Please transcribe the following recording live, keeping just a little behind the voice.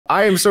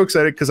I am so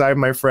excited because I have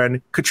my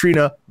friend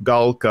Katrina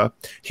Galka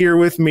here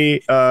with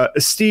me,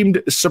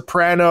 esteemed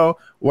soprano,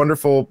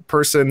 wonderful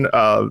person,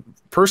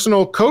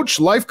 personal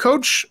coach, life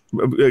coach,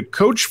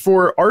 coach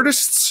for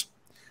artists,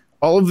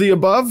 all of the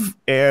above,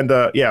 and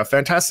yeah,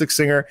 fantastic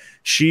singer.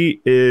 She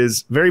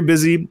is very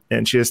busy,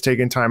 and she has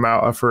taken time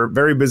out of her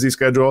very busy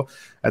schedule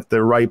at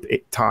the ripe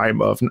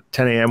time of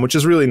 10 a.m., which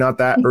is really not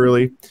that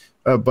early,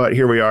 but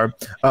here we are.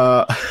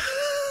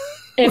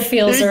 It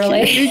feels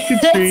early.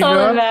 That's all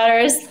that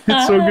matters.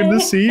 It's so good to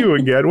see you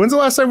again. When's the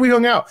last time we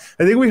hung out?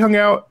 I think we hung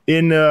out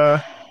in,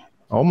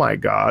 oh my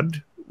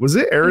God. Was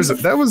it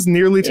Arizona? That was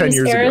nearly 10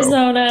 years ago.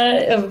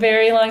 Arizona, a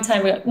very long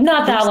time ago.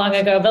 Not that long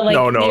ago, but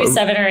like maybe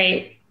 7 or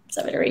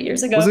 8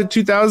 years ago. Was it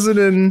 2000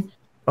 and,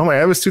 oh my,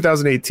 that was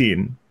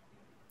 2018.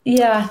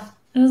 Yeah,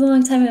 it was a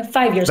long time ago.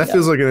 5 years ago. That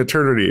feels like an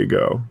eternity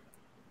ago.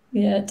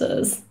 Yeah, it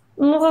does.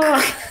 I don't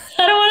want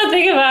to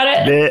think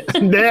about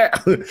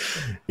it.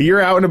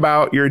 You're out and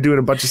about. You're doing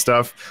a bunch of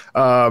stuff.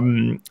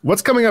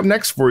 What's coming up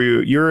next for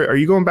you? Are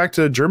you going back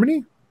to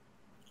Germany?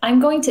 I'm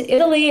going to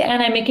Italy,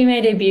 and I'm making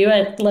my debut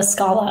at La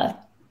Scala.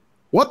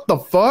 What the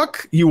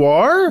fuck? You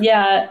are?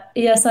 Yeah.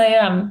 Yes, I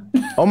am.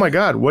 Oh my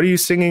God. What are you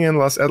singing at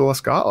La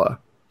Scala?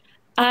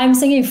 I'm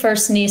singing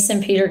First Niece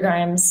and Peter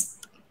Grimes.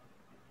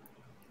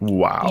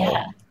 Wow.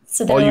 Yeah.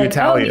 So all you like,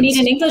 Italians. Oh, we need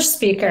an English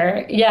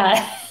speaker.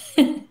 Yeah.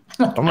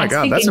 Oh my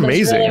God, that's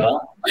amazing. Really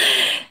well.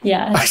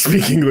 Yeah. I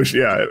speak English.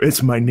 Yeah,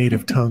 it's my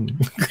native tongue.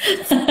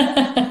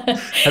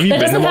 Have you been to Milan? That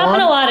doesn't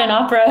happen a lot in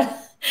opera.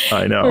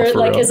 I know. Where it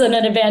like real. isn't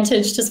an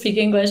advantage to speak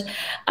English.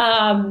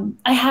 I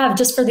have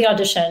just for the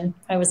audition.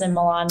 I was in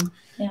Milan.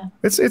 Yeah.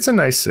 It's a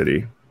nice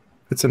city.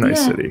 It's a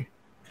nice city.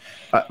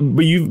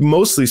 But you've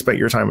mostly spent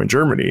your time in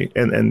Germany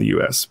and the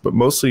US, but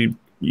mostly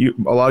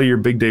a lot of your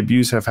big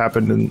debuts have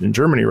happened in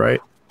Germany,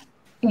 right?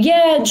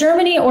 Yeah,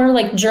 Germany or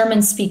like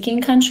German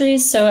speaking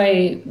countries. So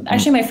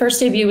actually my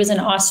first debut was in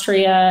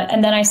Austria,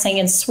 and then I sang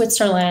in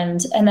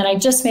Switzerland, and then I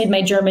just made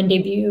my German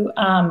debut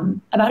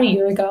about a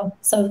year ago.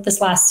 So this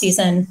last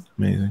season.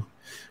 Amazing.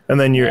 And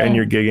then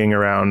you're gigging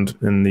around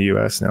in the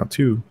US now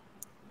too.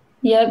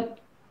 Yep.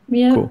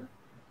 Cool.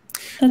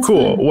 That's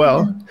cool. Good.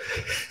 Well,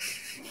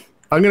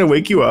 I'm going to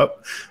wake you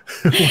up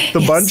with a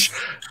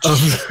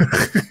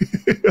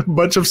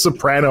bunch of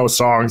soprano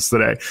songs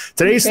today.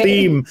 Today's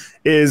theme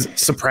is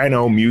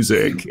soprano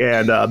music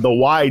and the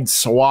wide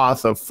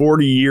swath of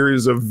 40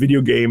 years of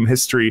video game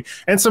history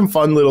and some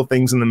fun little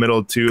things in the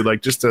middle too,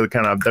 like just to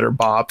kind of that are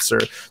bops or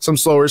some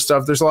slower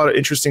stuff. There's a lot of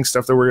interesting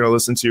stuff that we're going to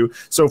listen to.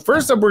 So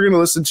first up, we're going to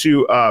listen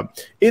to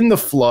In the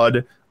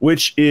Flood,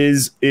 which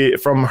is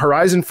from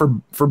Horizon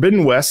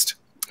Forbidden West,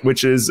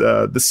 which is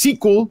the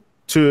sequel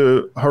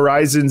to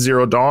Horizon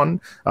Zero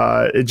Dawn.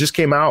 It just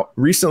came out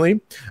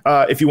recently.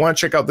 If you want to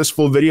check out this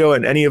full video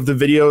and any of the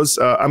videos,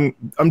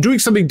 I'm doing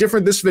something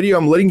different this video.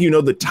 I'm letting you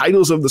know the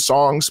titles of the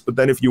songs, but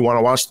then if you want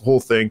to watch the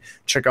whole thing,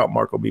 check out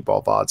Marco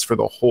Meatball VODs for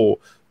the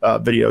whole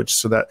video, just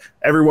so that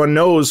everyone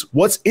knows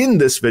what's in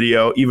this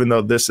video, even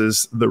though this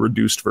is the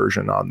reduced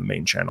version on the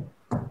main channel.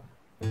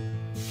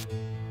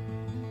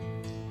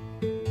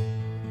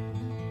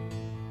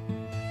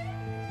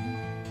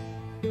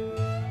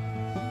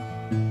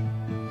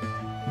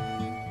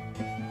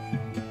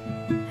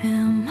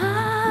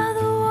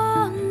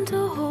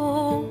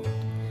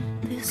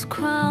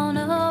 Crown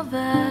of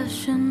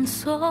ash and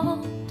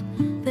salt,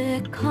 their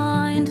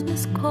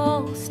kindness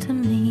calls to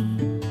me.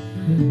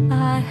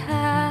 I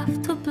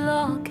have to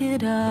block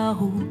it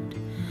out.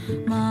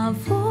 My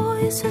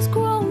voice has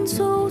grown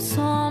so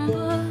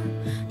somber.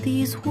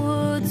 These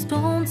words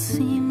don't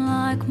seem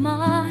like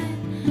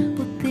mine,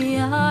 but the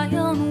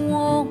iron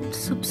won't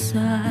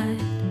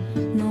subside.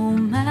 No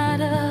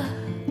matter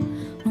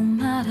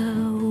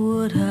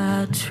what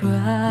I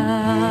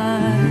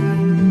try.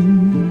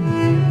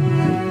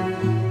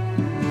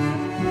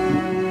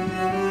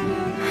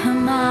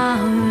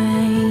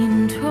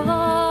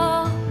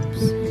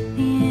 Raindrops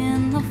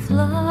in the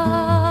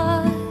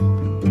flood,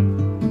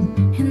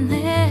 in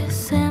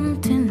this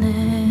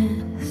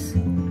emptiness,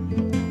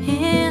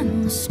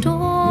 in the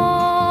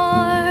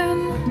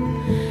storm.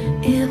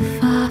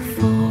 If I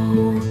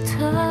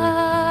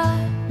falter,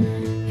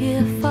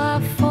 if I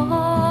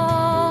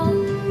fall,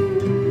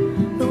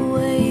 the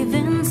wave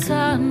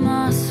inside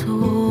my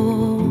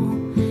soul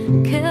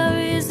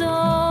carries all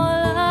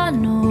I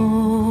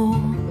know.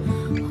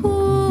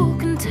 Who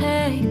can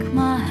take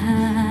my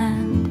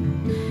hand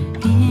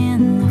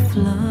in the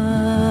flood?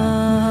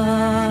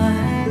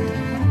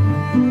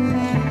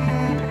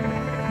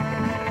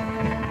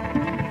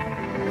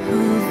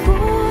 Her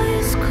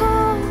voice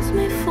calls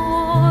me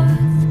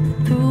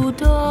forth through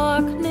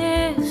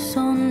darkness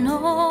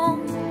unknown.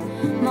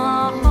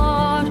 My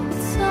heart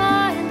with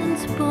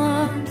silence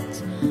burns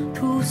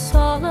through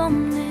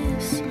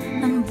solemnness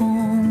and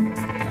bone.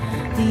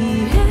 The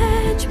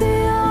edge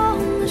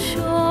beyond the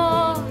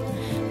shore,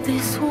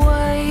 this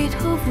weight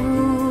of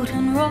root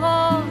and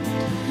rod,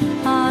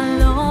 I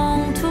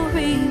long to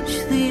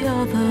reach the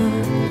other,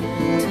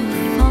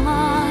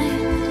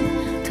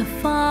 to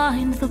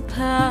find the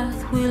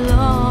path we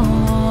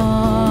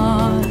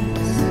lost.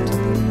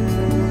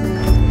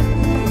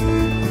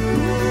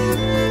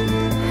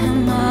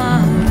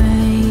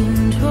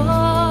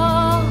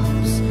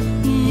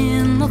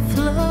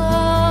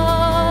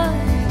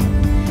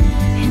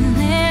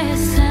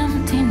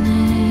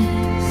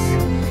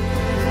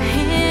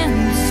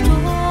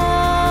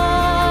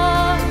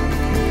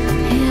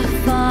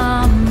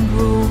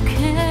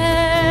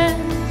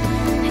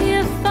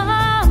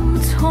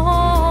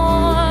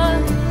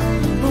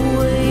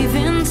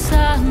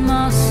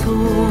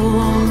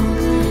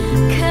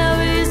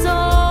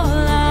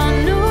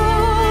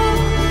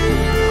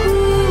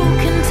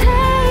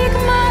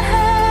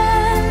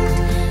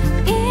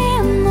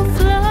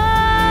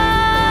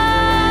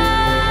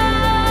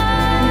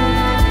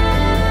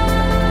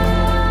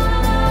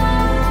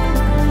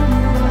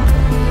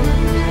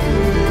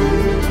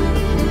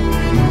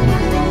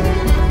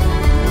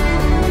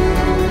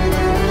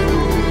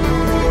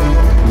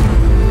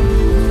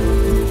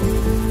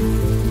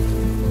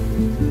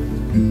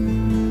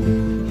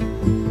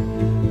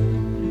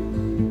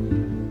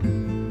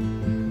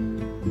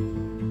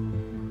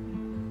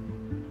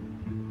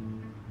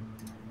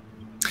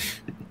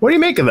 What do you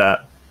make of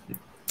that?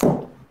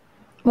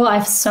 Well, I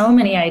have so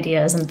many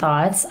ideas and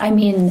thoughts. I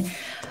mean,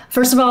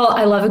 first of all,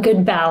 I love a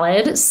good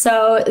ballad.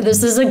 So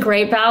this is a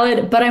great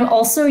ballad, but I'm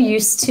also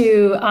used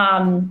to,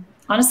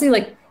 honestly,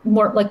 like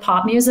more like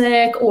pop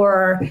music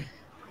or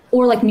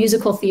like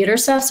musical theater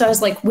stuff. So I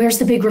was like, where's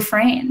the big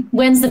refrain?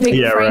 When's the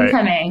big refrain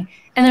coming?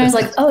 And then I was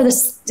like, oh,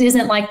 this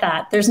isn't like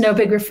that. There's no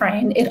big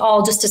refrain. It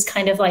all just is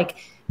kind of like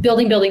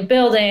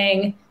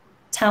building,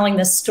 telling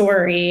the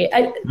story.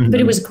 But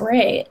it was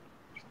great.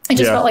 I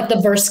just felt like the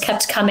verse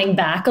kept coming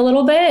back a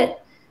little bit.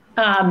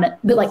 But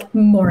like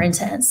more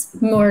intense,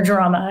 more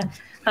drama.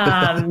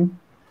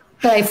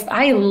 But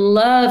I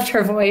loved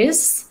her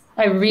voice.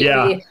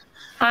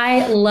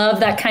 I love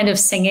that kind of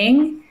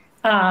singing,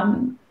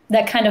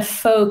 that kind of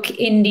folk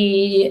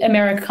indie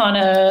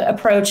Americana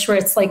approach where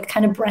it's like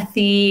kind of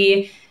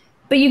breathy,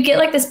 but you get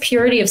like this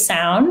purity of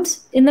sound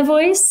in the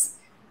voice.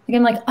 Like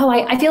I'm like, oh,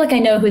 I feel like I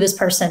know who this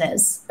person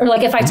is. Or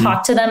like if I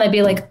talk to them, I'd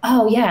be like,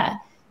 oh yeah,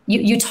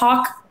 you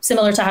talk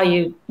similar to how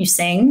you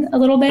sing a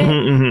little bit.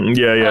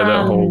 Yeah,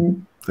 that whole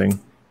thing.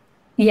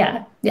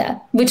 Yeah.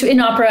 Which in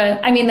opera,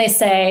 I mean, they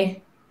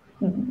say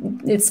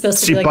it's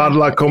supposed to be like... Si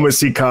parla come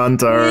si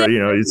canta,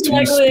 you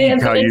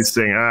speak how you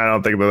sing. I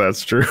don't think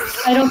that's true.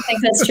 I don't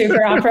think that's true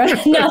for opera.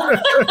 No.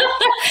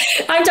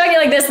 I'm talking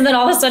like this, and then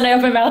all of a sudden I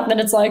open my mouth, and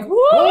it's like,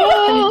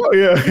 whoa! Not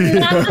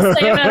the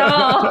same at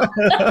all.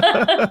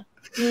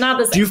 Not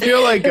the same. Do you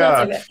feel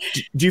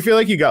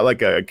like you got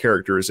like a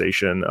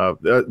characterization of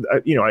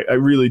I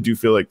really do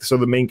feel like, so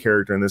the main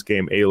character in this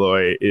game,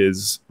 Aloy,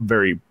 is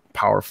very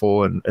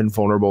powerful and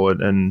vulnerable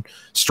and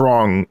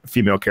strong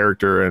female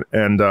character,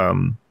 and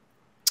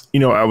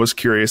I was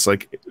curious,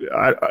 like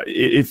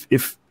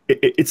if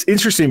it's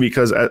interesting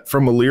because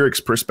from a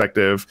lyrics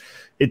perspective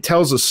it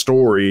tells a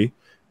story,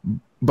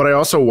 but I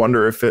also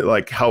wonder if it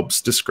like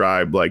helps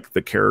describe like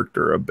the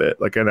character a bit,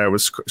 like, and I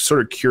was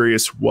sort of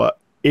curious what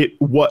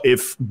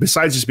if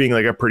besides just being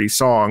like a pretty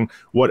song,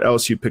 what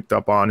else you picked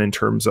up on in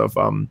terms of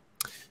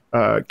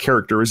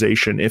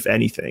characterization, if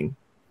anything.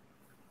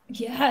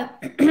 Yeah.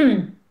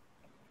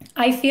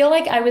 I feel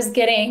like I was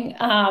getting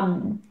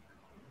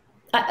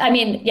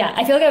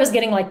I feel like I was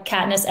getting like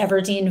Katniss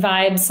Everdeen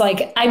vibes.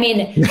 Like, I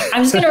mean,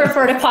 I'm just going to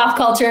refer to pop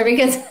culture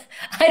because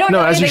I don't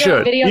know anything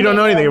about video games. You don't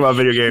know anything about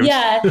video games.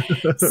 Yeah.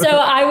 So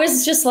I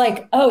was just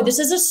like, oh, this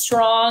is a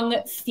strong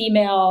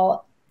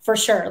female for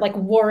sure. Like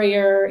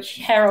warrior,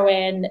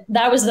 heroine.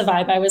 That was the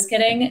vibe I was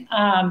getting,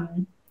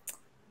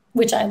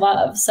 which I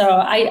love. So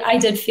I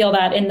did feel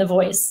that in the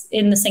voice,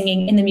 in the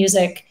singing, in the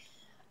music.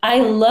 I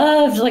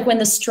loved like when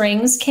the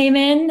strings came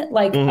in,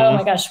 like, oh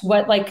my gosh,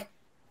 what like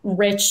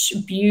rich,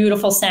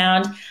 beautiful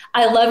sound.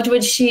 I loved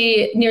when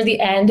she, near the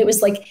end, it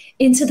was like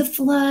into the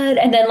flood.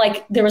 And then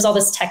like, there was all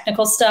this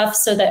technical stuff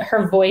so that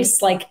her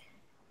voice, like,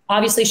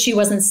 obviously she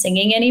wasn't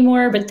singing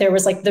anymore, but there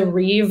was like the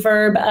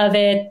reverb of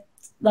it,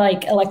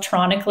 like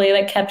electronically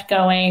that kept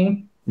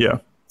going. Yeah.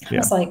 I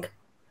was like,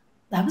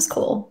 that was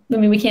cool. I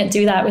mean, we can't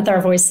do that with our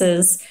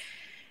voices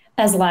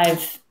as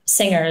live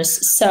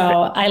singers, so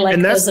I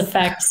like those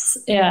effects.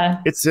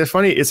 Yeah, it's a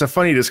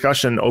funny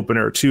discussion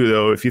opener too,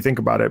 though, if you think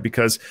about it,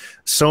 because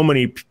so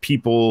many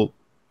people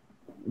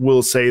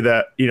will say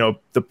that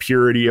the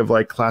purity of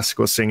like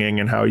classical singing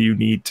and how you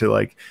need to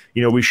like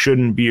we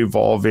shouldn't be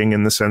evolving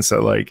in the sense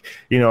that like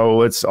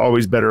it's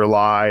always better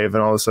live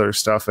and all this other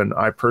stuff. And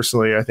I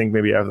personally, I think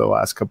maybe I have the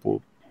last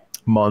couple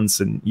months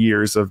and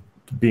years of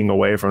being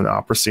away from the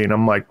opera scene,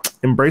 I'm like,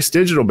 embrace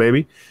digital,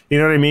 baby. You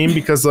know what I mean?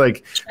 Because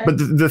like, but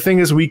the thing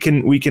is, we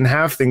can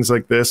have things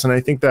like this, and I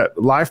think that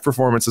live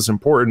performance is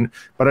important,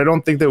 but I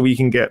don't think that we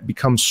can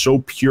become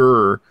so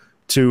pure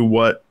to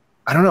what,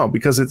 I don't know,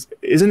 because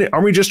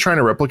aren't we just trying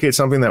to replicate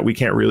something that we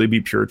can't really be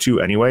pure to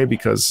anyway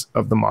because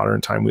of the modern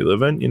time we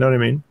live in? You know what I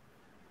mean?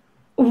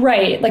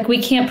 Right. Like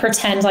we can't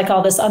pretend like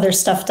all this other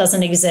stuff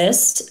doesn't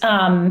exist.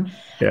 I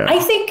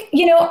think,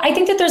 I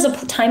think that there's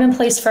a time and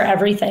place for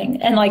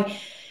everything. And like,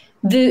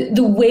 the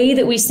way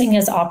that we sing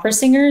as opera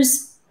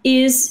singers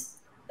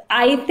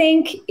I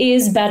think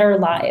is better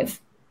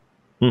live.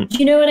 Do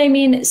you know what I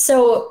mean?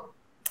 So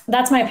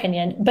that's my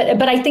opinion.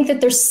 But I think that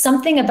there's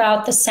something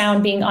about the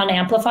sound being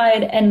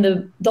unamplified, and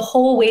the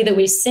whole way that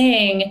we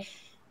sing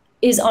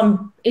is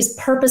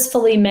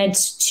purposefully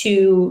meant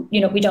to,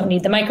 we don't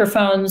need the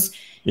microphones.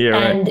 Yeah,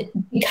 and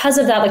because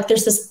of that, like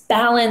there's this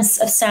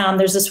balance of sound.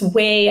 There's this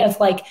way of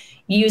like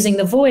using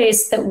the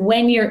voice that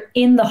when you're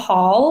in the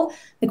hall,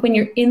 like when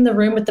you're in the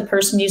room with the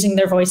person using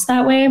their voice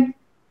that way,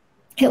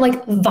 it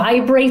like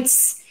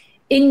vibrates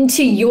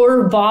into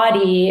your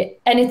body.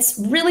 And it's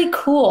really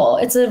cool.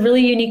 It's a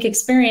really unique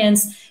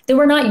experience that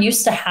we're not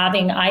used to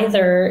having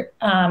either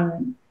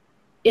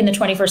in the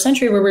 21st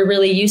century, where we're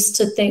really used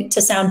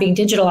to sound being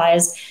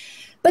digitalized.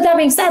 But that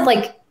being said,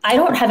 like, I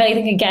don't have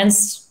anything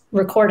against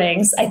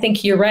recordings. I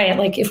think you're right.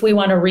 Like if we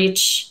want to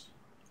reach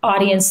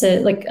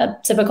audiences, like a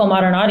typical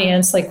modern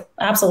audience, like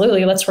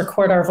absolutely, let's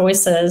record our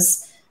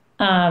voices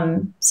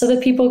so that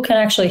people can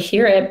actually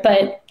hear it.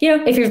 But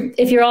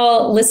if you're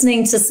all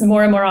listening to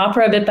more and more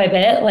opera bit by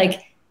bit,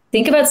 like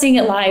think about seeing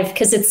it live,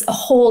 because it's a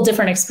whole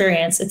different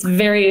experience. It's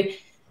very,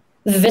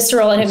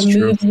 visceral, and it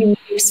moves you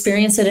to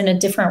experience it in a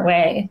different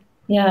way.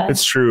 Yeah,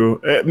 it's true.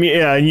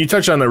 Yeah, and you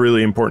touch on a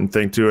really important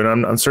thing too,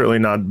 and I'm certainly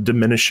not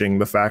diminishing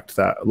the fact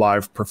that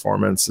live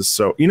performance is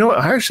so. You know,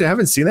 I actually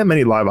haven't seen that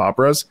many live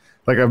operas.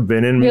 Like I've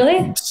been in. Really?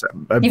 You've just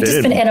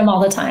been in them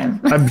all the time.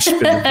 I've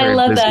just been I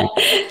love busy.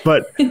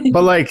 That.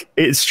 But like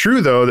it's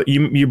true though that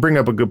you bring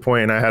up a good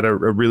point. And I had a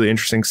really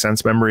interesting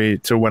sense memory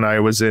to when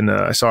I was in.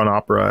 I saw an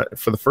opera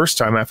for the first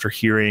time after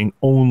hearing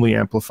only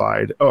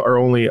amplified or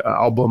only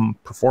album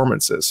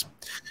performances,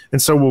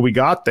 and so when we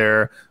got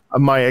there,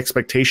 my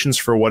expectations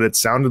for what it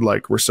sounded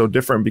like were so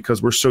different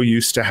because we're so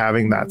used to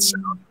having that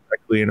sound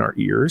directly in our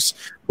ears.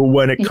 But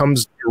when it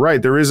comes, you're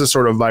right, there is a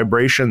sort of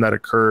vibration that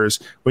occurs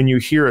when you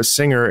hear a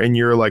singer and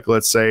you're like,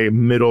 let's say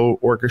middle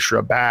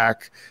orchestra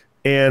back,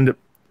 and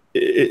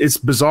it's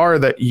bizarre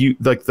that you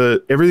like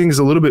everything's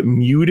a little bit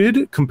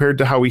muted compared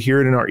to how we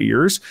hear it in our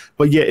ears,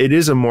 but yet it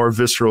is a more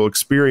visceral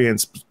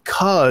experience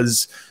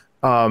because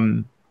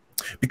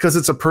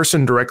it's a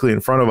person directly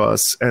in front of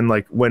us. And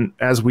like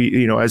as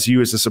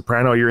you as a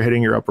soprano, you're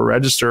hitting your upper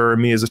register, or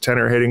me as a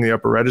tenor hitting the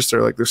upper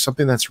register, like there's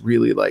something that's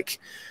really like,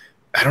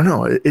 I don't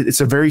know, it's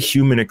a very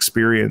human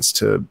experience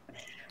to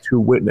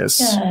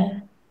witness.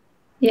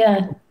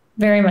 Yeah,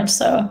 very much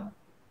so.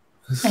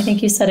 I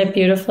think you said it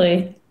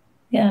beautifully.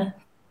 Yeah.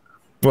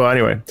 Well,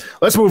 anyway,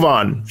 let's move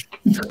on.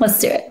 Let's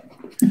do it.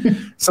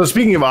 So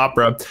speaking of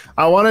opera,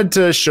 I wanted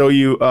to show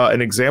you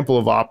an example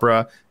of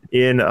opera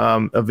in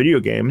a video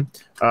game.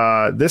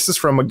 This is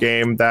from a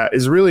game that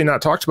is really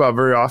not talked about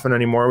very often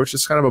anymore, which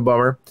is kind of a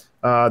bummer.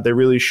 They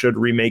really should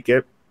remake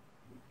it.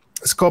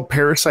 It's called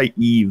Parasite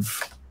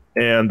Eve,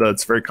 and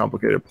it's a very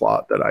complicated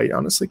plot that I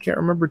honestly can't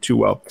remember too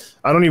well.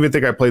 I don't even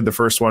think I played the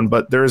first one,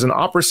 but there is an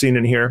opera scene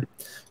in here,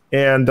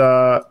 and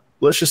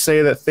let's just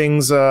say that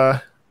things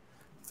are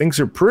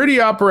pretty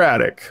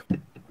operatic.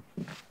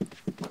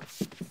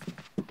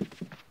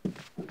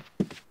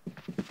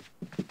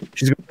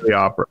 She's going to the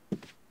opera.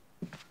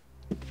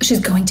 She's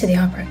going to the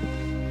opera.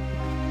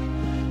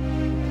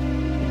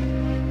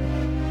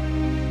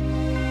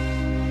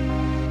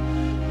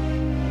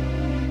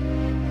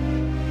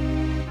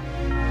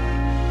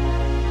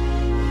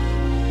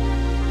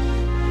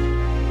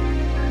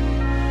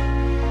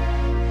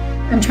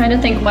 I'm trying to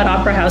think what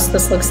opera house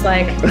this looks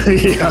like.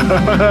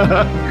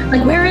 Yeah.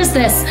 Like, where is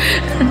this?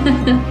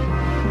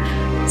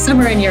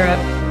 Somewhere in Europe.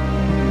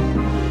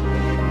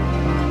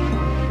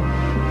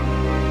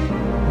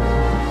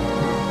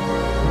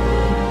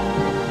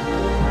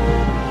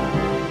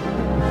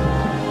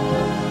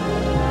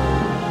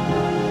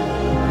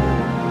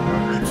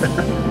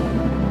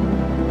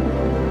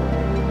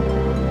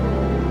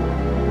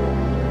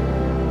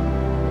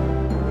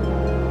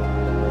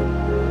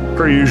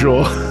 Per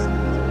usual.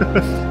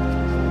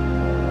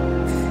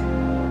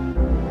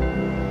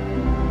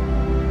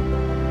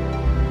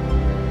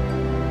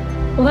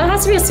 Well, that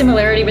has to be a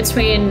similarity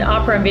between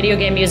opera and video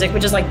game music,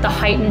 which is like the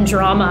heightened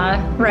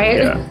drama,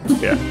 right?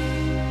 Yeah.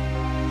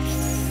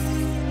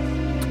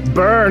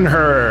 Burn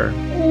her.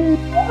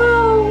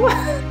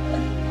 No.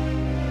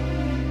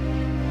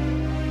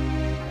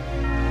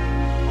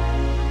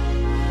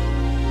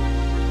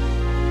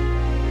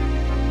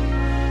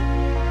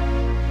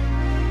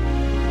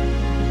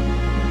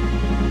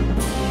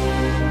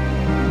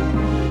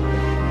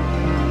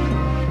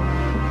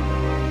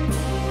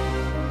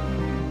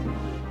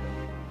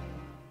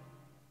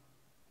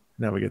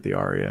 Now we get the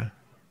aria.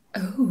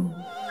 Oh.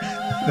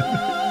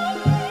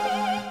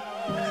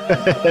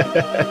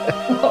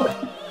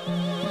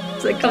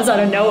 So it comes out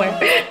of nowhere.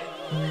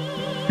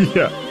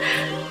 Yeah.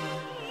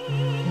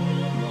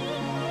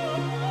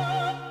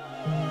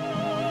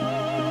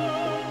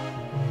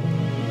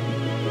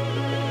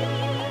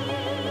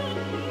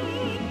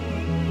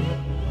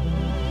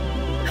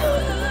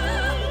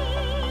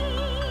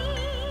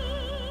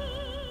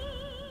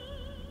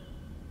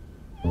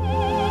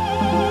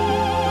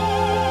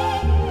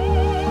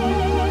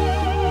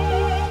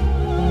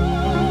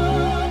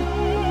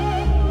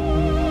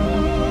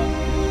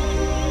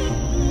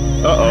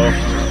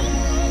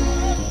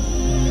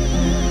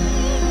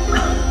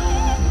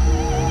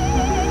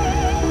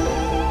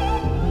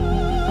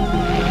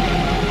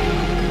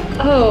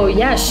 Oh,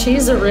 yeah,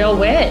 she's a real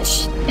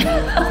witch.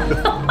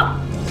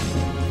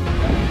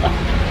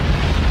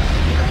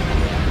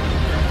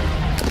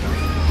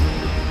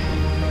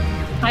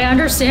 I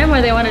understand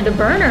why they wanted to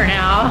burn her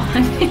now.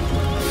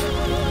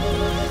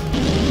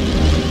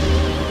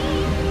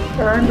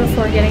 Burn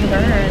before getting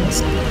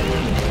burned.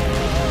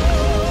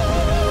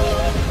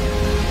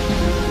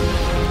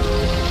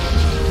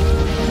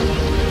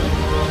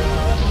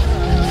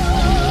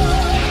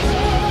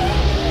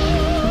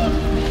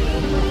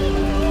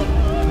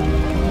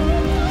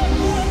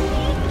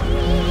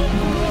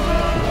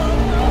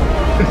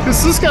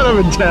 This is kind of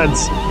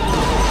intense.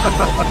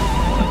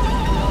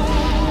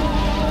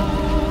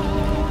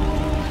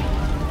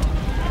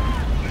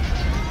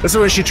 This is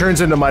when she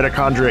turns into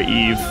Mitochondria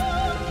Eve.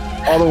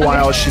 All the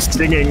while she's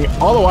singing.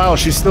 All the while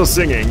she's still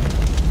singing.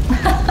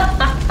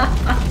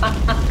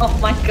 Oh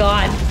my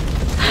god.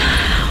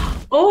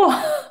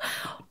 Oh.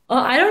 Well,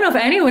 I don't know if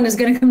anyone is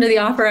going to come to the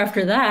opera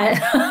after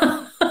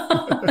that.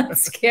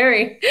 That's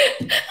scary.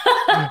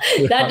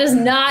 That does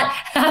not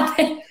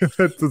happen.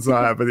 That does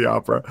not happen at the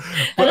opera.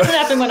 That doesn't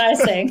happen when I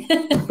sing.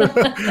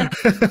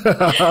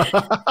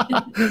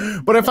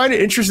 But I find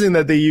it interesting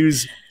that they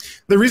use,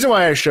 the reason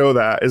why I show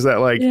that is that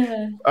like,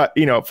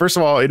 you know, first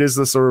of all, it is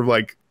the sort of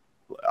like,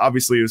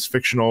 obviously it's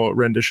fictional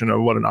rendition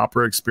of what an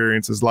opera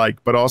experience is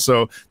like, but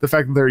also the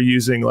fact that they're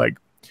using like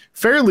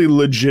fairly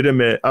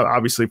legitimate,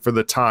 obviously for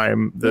the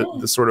time,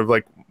 the sort of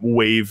like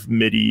wave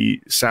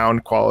MIDI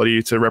sound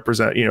quality to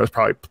represent, you know, it's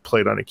probably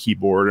played on a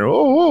keyboard and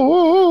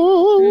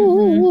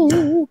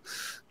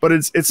but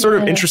it's sort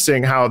of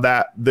interesting how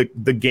that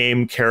the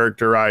game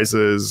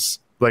characterizes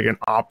like an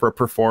opera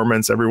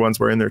performance. Everyone's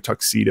wearing their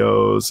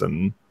tuxedos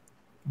and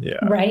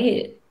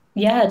right.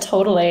 Yeah,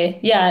 totally.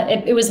 Yeah,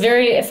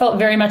 it felt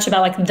very much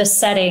about like the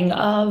setting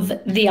of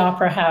the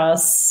opera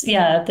house.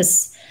 Yeah,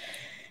 this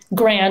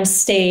grand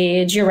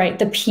stage. You're right.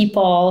 The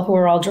people who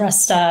are all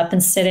dressed up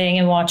and sitting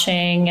and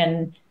watching,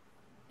 and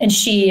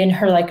she in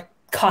her like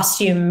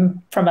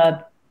costume from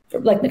a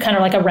like kind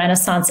of like a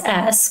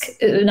Renaissance-esque,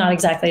 not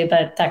exactly,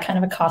 but that kind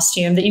of a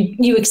costume that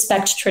you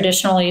expect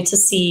traditionally to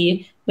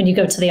see when you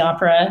go to the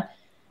opera.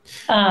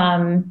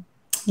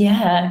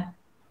 Yeah.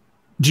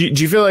 Do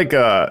you feel like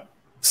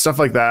stuff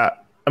like that?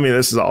 I mean,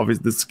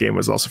 this game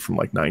was also from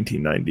like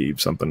 1990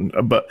 something,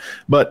 but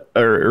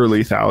or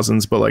early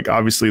thousands. But like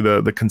obviously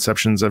the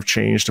conceptions have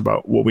changed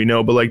about what we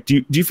know. But like,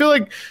 do you feel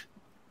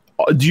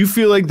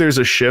like there's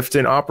a shift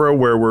in opera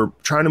where we're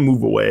trying to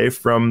move away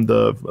from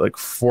the like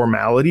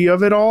formality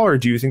of it all, or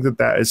do you think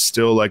that is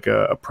still like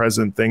a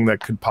present thing that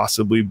could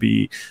possibly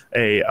be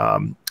a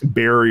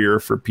barrier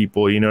for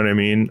people? You know what I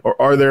mean? Or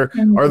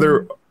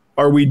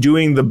are we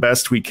doing the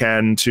best we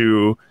can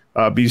to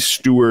be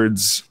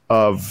stewards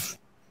of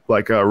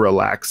like a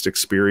relaxed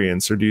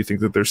experience, or do you think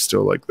that there's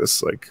still like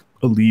this like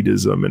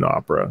elitism in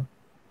opera?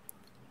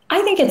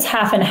 I think it's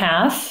half and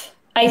half.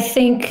 I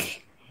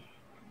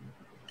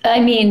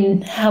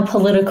mean, how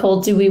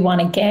political do we want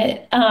to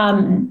get? I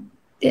mean,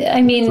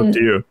 it's up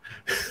to you.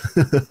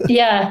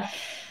 Yeah.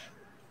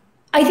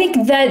 I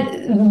think that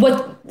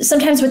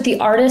sometimes what the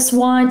artists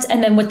want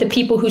and then what the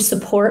people who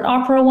support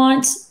opera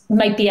want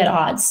might be at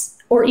odds,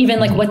 or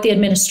even like what the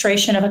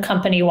administration of a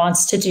company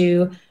wants to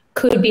do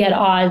could be at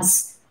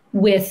odds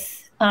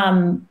with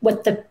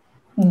what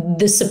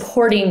the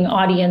supporting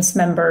audience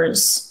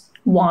members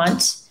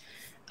want.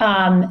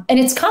 And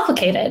it's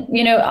complicated.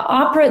 You know,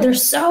 opera,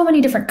 there's so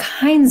many different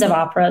kinds of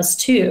operas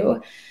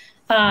too.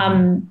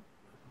 And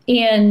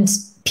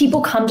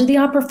people come to the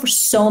opera for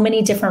so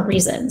many different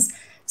reasons.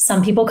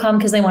 Some people come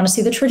because they want to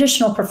see the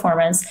traditional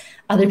performance.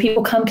 Other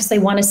people come because they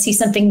want to see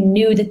something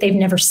new that they've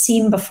never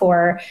seen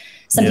before.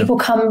 Some people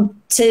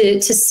come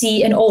to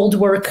see an old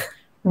work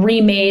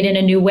remade in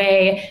a new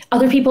way.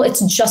 Other people,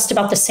 it's just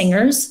about the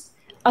singers.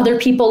 Other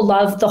people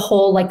love the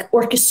whole like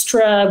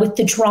orchestra with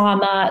the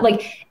drama.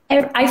 Like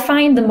I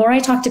find the more I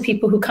talk to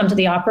people who come to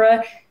the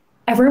opera,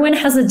 everyone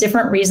has a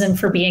different reason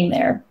for being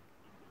there.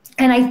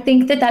 And I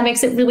think that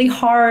makes it really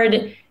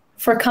hard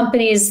for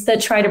companies that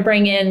try to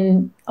bring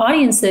in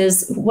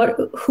audiences.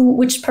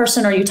 Which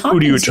person are you talking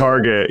to? Who do you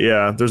target?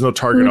 Yeah, there's no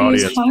target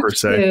audience per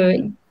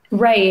se.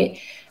 Right.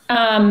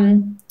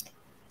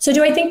 So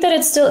do I think that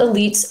it's still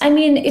elite? I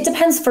mean, it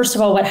depends, first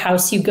of all, what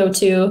house you go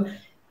to.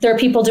 There are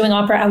people doing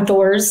opera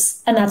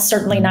outdoors, and that's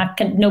certainly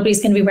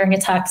nobody's going to be wearing a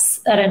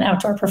tux at an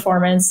outdoor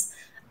performance.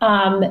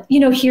 You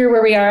know, here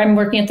where we are, I'm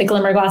working at the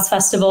Glimmerglass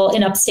Festival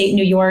in upstate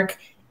New York.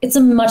 It's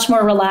a much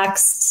more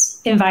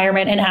relaxed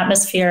environment and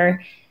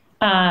atmosphere.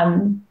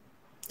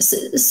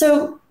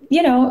 So,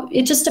 you know,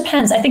 it just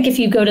depends. I think if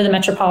you go to the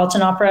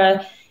Metropolitan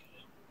Opera,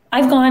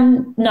 I've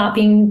gone not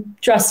being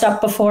dressed up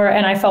before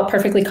and I felt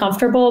perfectly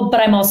comfortable, but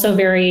I'm also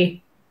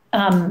very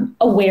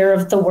aware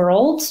of the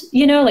world,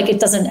 you know, like it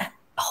doesn't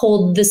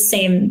hold the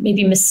same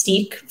maybe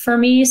mystique for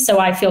me. So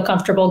I feel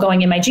comfortable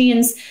going in my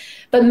jeans,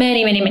 but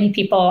many, many, many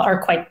people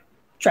are quite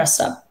dressed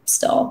up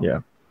still.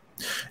 Yeah.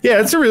 Yeah,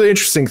 it's a really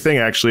interesting thing,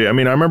 actually. I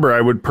mean, I remember I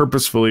would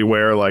purposefully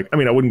wear like, I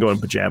mean, I wouldn't go in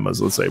pajamas,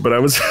 let's say, but I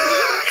was,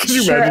 could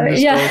you imagine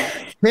this? Yeah.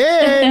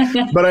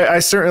 Hey! But I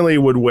certainly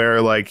would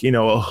wear like, you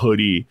know, a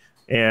hoodie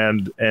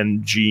and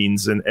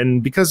jeans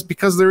and because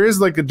there is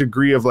like a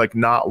degree of like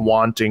not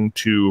wanting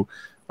to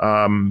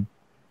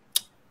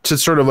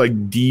sort of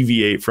like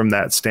deviate from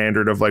that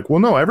standard of like,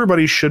 well, no,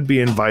 everybody should be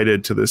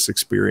invited to this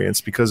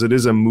experience because it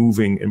is a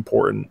moving,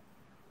 important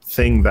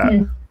thing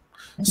that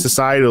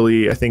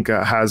societally, I think,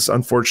 has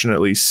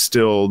unfortunately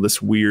still this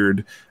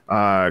weird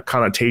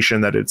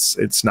connotation that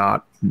it's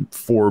not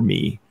for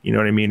me, you know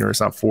what I mean, or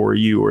it's not for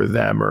you or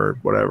them or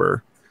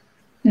whatever.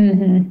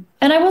 And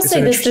I will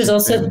say this: there's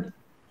also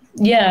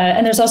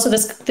and there's also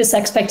this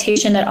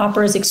expectation that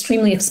opera is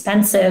extremely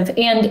expensive,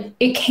 and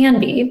it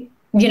can be.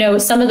 You know,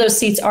 some of those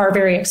seats are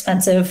very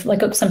expensive,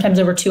 like sometimes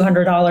over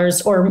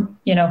 $200, or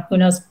you know, who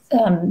knows,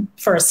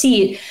 for a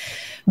seat.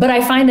 But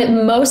I find that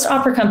most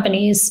opera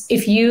companies,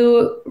 if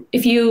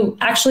you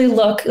actually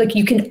look, like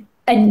you can,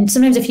 and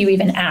sometimes if you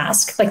even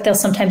ask, like they'll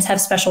sometimes have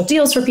special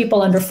deals for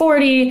people under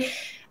 40.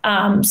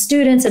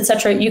 students,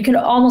 etc., you can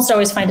almost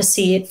always find a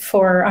seat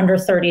for under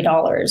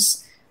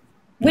 $30,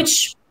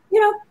 which,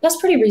 that's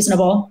pretty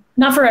reasonable.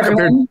 Not for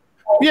everyone.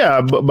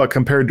 But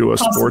compared to a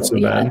sports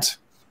event.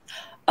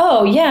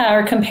 Oh, yeah,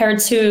 or compared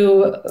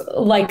to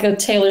like a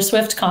Taylor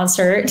Swift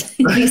concert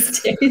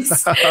these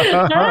days.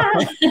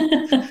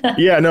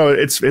 Yeah, no,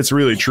 it's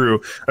really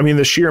true. I mean,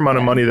 the sheer amount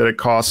of money that it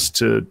costs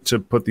to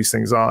put these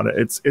things on,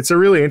 it's a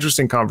really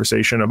interesting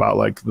conversation about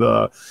like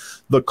the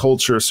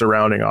culture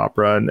surrounding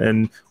opera.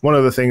 And one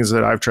of the things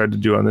that I've tried to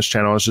do on this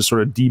channel is just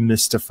sort of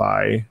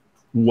demystify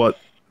what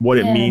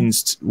it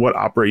means, what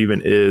opera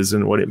even is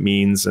and what it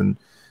means. And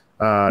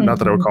not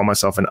that I would call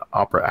myself an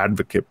opera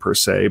advocate per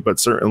se, but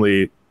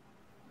certainly,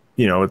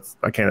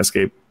 I can't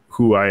escape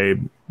who I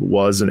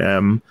was and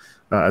am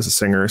as a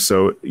singer.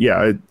 So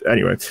yeah,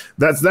 anyway,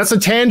 that's a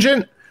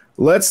tangent.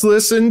 Let's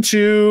listen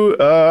to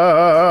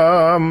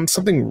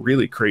something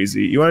really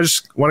crazy. You want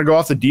to go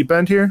off the deep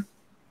end here?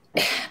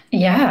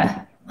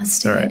 Yeah, let's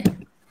do it. All right,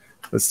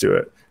 let's do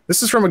it.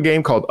 This is from a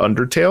game called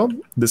Undertale.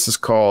 This is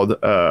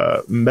called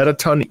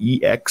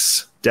Metaton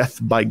EX Death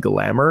by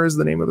Glamour is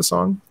the name of the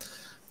song.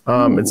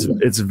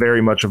 It's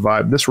very much a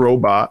vibe. This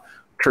robot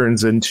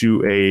turns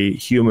into a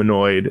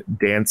humanoid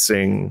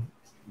dancing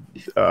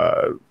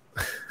like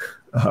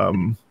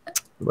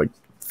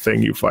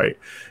thing you fight,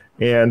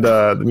 and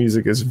the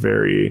music is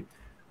very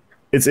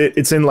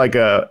it's in like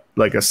a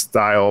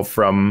style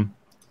from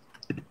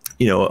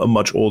a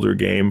much older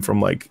game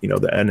from like the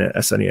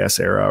SNES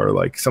era, or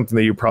like something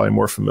that you're probably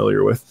more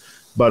familiar with,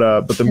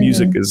 but the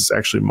music is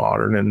actually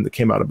modern, and it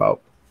came out about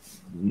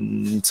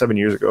 9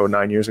 years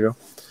ago.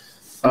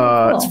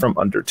 Cool. It's from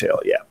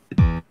Undertale. Yeah.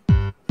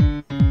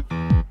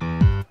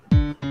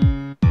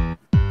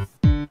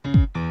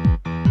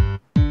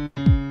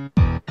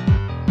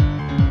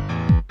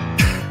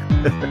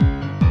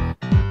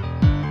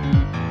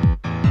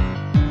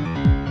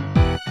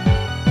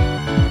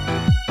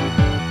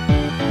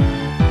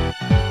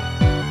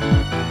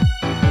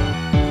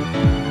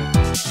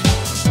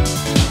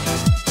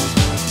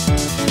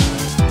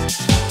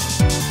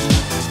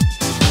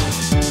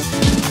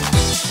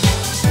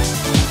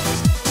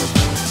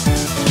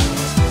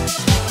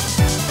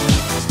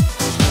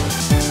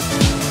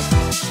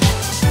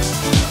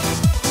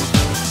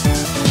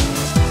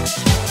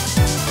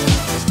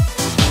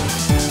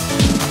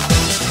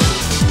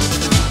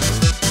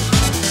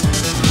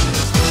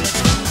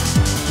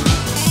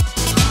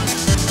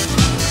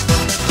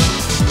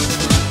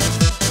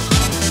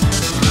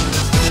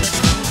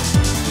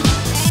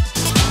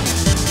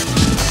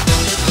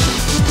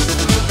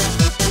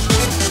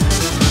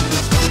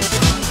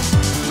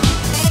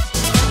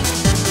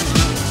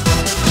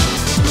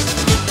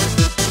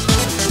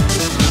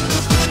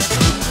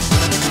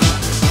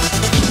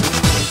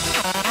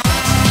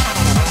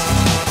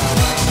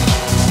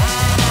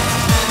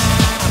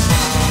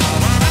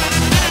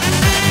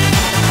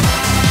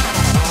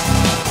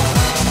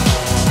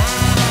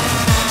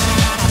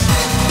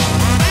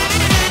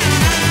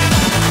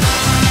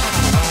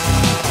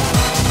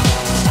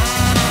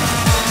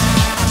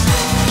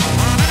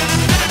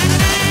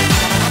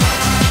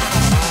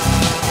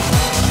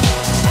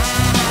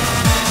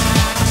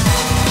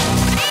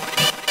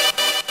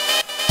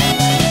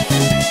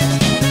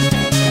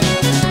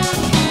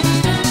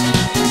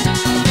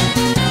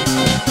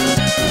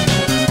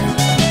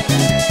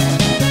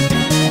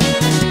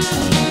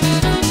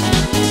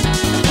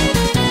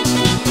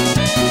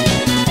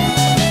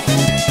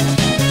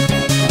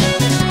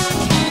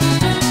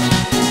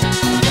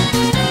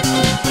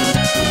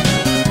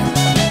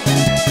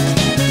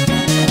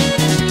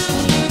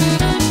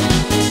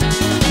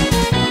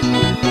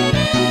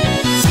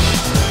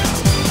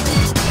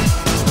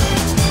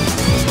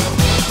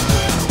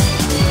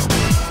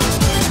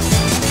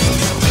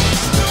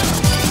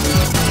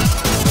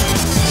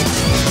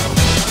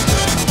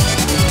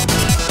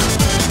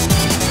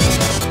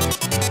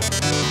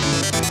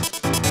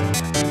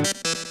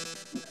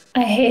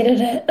 I hated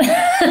it.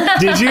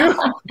 Did you?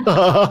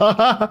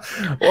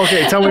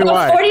 Okay, tell me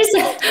why.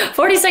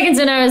 40 seconds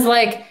in, I was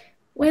like,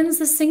 when's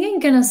the singing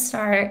gonna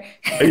start?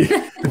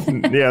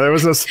 Yeah, there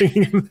was no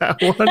singing in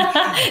that one.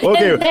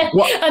 Okay, a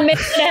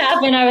minute and a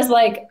half, and I was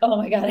like, "Oh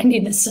my god, I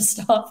need this to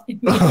stop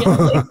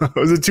immediately."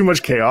 Was it too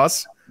much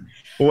chaos?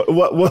 Why do you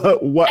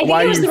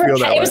feel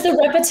that way? It was the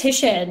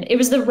repetition. It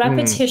was the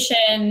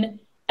repetition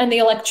and the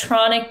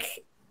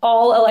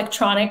all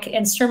electronic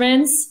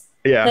instruments.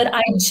 Yeah, that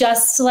I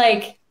just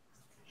like.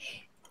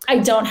 I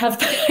do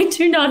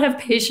not have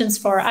patience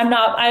for. I'm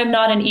not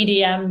an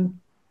EDM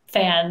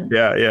fan.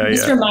 Yeah. It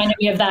just reminded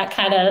me of that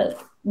kind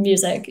of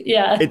music.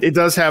 Yeah. It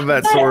does have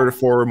that sort of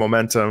forward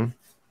momentum.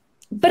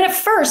 but at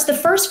first, the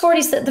first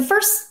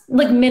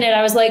like minute,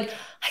 I was like,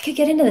 I could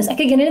get into this. I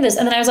could get into this.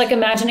 And then I was like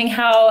imagining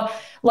how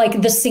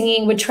like the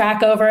singing would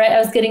track over it. I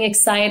was getting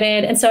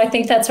excited. And so I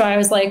think that's why I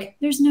was like,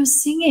 there's no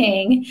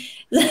singing.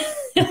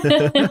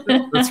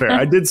 That's fair.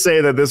 I did say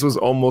that this was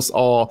almost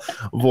all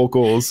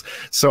vocals,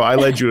 so I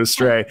led you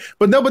astray.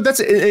 But no, but that's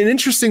an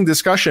interesting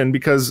discussion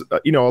because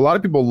you know, a lot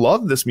of people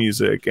love this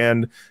music,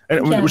 and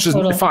yeah, which is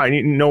totally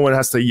fine. No one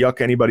has to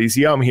yuck anybody's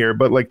yum here,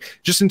 but like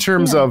just in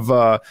terms of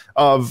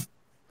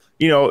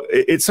you know,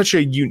 it's such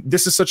a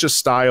this is such a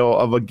style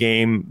of a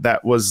game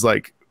that was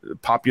like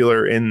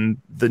popular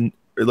in the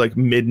like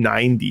mid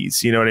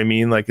 90s, you know what I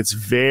mean? Like it's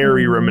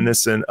very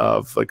reminiscent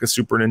of like a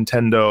Super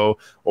Nintendo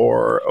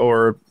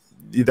or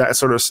that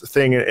sort of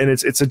thing, and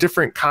it's a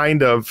different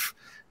kind of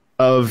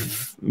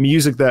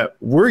music that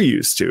we're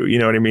used to, you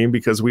know what I mean?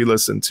 Because we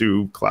listen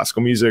to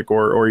classical music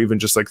or even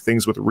just like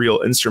things with real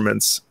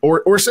instruments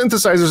or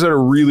synthesizers that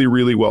are really,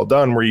 really well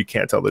done where you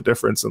can't tell the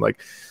difference. And like,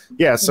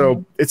 yeah,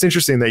 so it's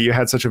interesting that you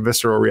had such a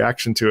visceral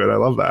reaction to it. I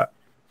love that.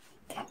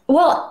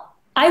 Well,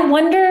 I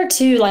wonder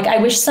too, like, I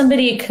wish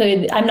somebody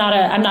could, I'm not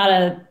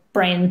a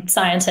brain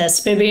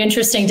scientist, but it'd be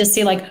interesting to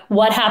see like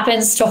what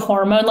happens to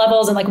hormone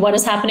levels and like what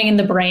is happening in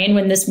the brain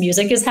when this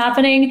music is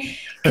happening.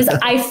 Because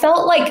I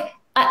felt like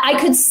I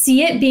could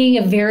see it being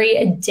a very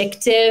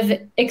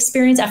addictive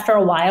experience after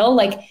a while.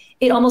 Like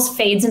it almost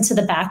fades into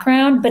the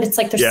background, but it's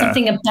like there's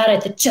something about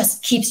it that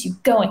just keeps you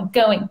going.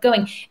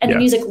 And the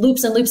music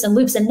loops and loops and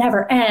loops and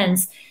never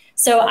ends.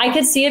 So I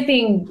could see it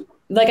being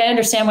like, I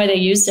understand why they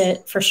used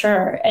it for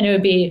sure. And it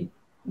would be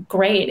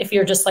great if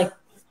you're just like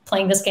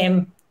playing this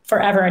game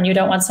forever and you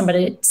don't want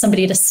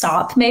somebody to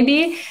stop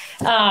maybe.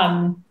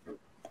 I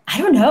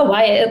don't know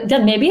why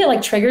maybe it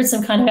like triggered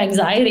some kind of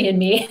anxiety in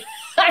me.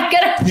 I'm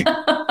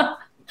gonna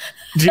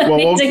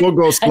well, we'll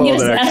go slow in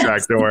the next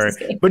track, don't worry.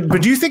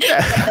 But do you think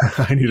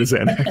that I need a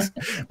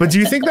Xanax? But do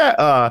you think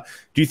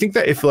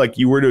that if like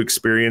you were to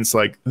experience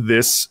like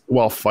this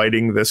while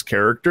fighting this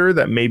character,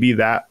 that maybe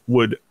that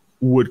would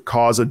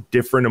cause a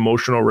different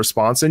emotional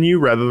response in you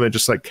rather than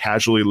just like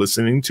casually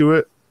listening to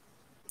it?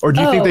 Or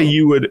do you think that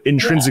you would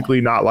intrinsically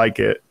not like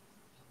it?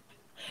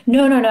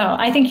 No.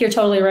 I think you're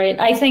totally right.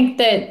 I think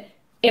that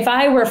if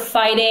I were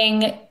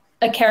fighting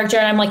a character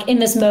and I'm like in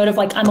this mode of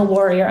like, I'm a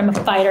warrior, I'm a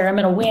fighter, I'm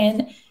going to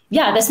win.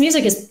 Yeah, this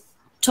music is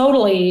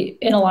totally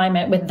in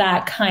alignment with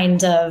that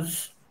kind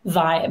of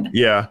vibe.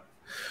 Yeah.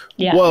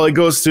 Well, it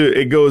goes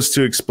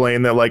to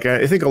explain that, like,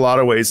 I think a lot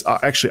of ways,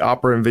 actually,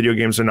 opera and video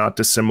games are not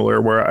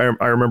dissimilar. Where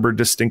I remember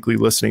distinctly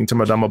listening to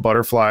Madama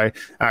Butterfly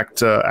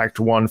Act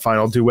 1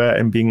 final duet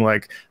and being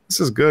like,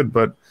 this is good,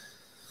 but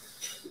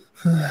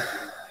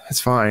it's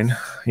fine,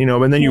 you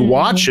know. And then you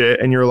watch it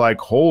and you're like,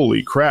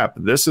 holy crap,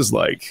 this is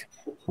like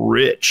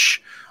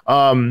rich.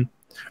 And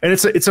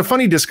it's a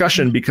funny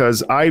discussion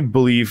because I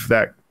believe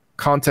that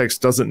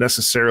context doesn't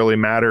necessarily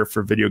matter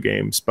for video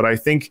games, but I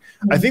think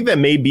that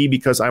may be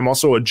because I'm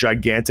also a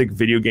gigantic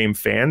video game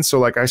fan, so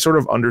like I sort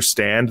of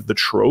understand the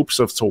tropes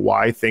of to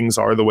why things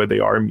are the way they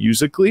are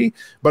musically.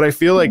 But I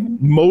feel like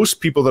most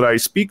people that I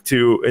speak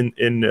to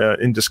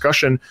in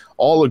discussion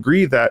all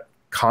agree that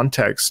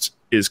context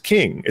is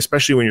king,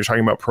 especially when you're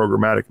talking about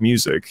programmatic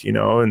music, you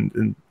know,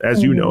 and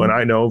as you know, and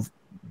I know,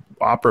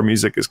 opera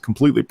music is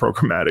completely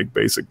programmatic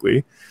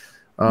basically.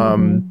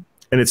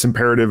 And it's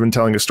imperative in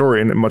telling a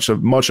story, and much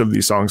of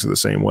these songs are the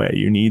same way.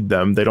 You need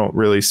them. They don't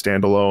really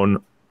stand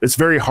alone. It's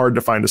very hard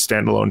to find a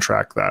standalone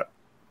track that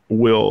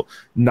will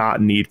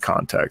not need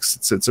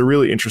context. It's a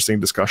really interesting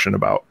discussion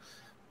about,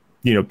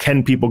 you know,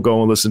 can people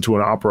go and listen to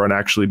an opera and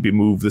actually be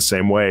moved the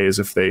same way as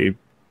if they,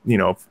 you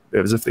know,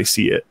 as if they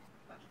see it.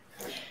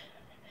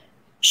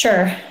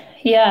 Sure.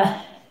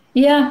 Yeah.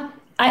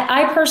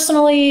 I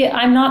personally,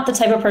 I'm not the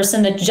type of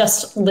person that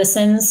just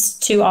listens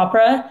to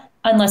opera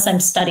unless I'm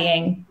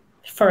studying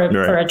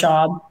for a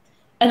job,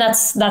 and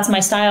that's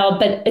my style.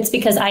 But it's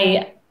because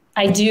I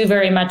do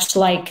very much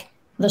like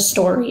the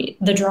story,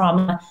 the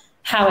drama,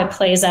 how it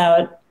plays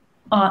out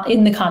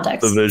in the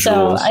context. The visuals.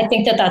 So I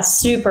think that's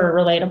super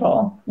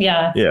relatable.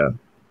 Yeah.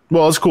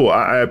 Well, it's cool.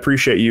 I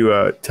appreciate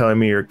you telling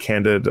me your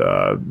candid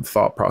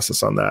thought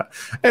process on that.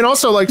 And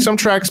also, like, some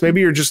tracks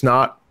maybe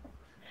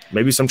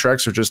some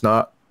tracks are just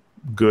not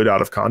good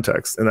out of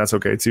context, and that's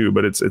okay too.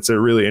 But it's a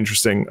really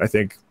interesting, I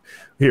think.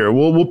 Here,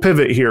 we'll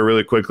pivot here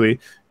really quickly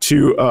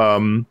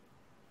to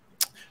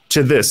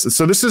this.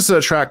 So this is a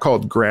track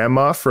called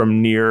Grandma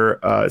from Near.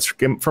 It's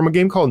from a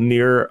game called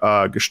Near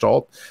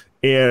Gestalt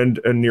and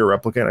a Near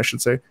Replicant, I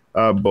should say,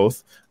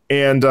 both.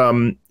 And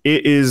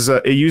it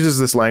uses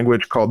this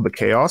language called the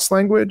Chaos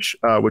language,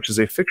 which is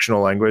a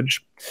fictional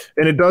language,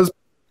 and it does.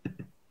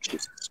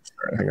 Jesus,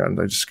 sorry, hang on,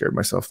 I just scared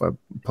myself by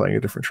playing a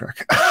different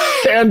track.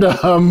 And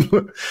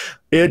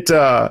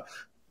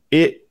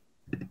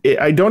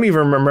I don't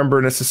even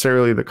remember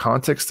necessarily the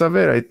context of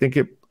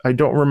it. I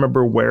don't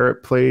remember where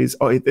it plays.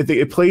 Oh,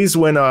 it plays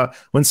when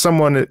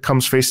someone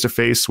comes face to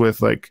face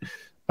with like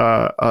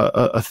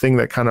a thing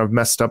that kind of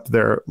messed up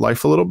their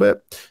life a little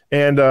bit,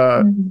 and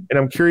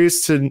I'm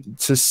curious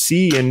to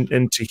see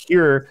and to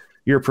hear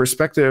your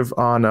perspective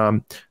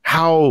on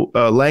how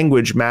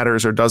language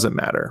matters or doesn't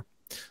matter.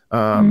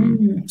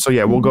 So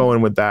yeah, we'll go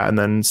in with that and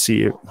then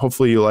see.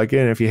 Hopefully you like it,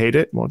 and if you hate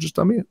it, well, just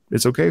tell me it.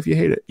 It's okay if you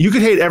hate it. You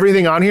could hate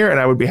everything on here, and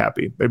I would be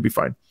happy. It'd be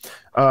fine.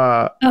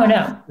 Oh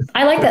no,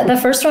 I like that. The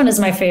first one is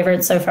my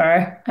favorite so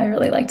far. I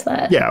really liked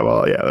that. Yeah,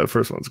 well, yeah, the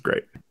first one's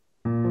great.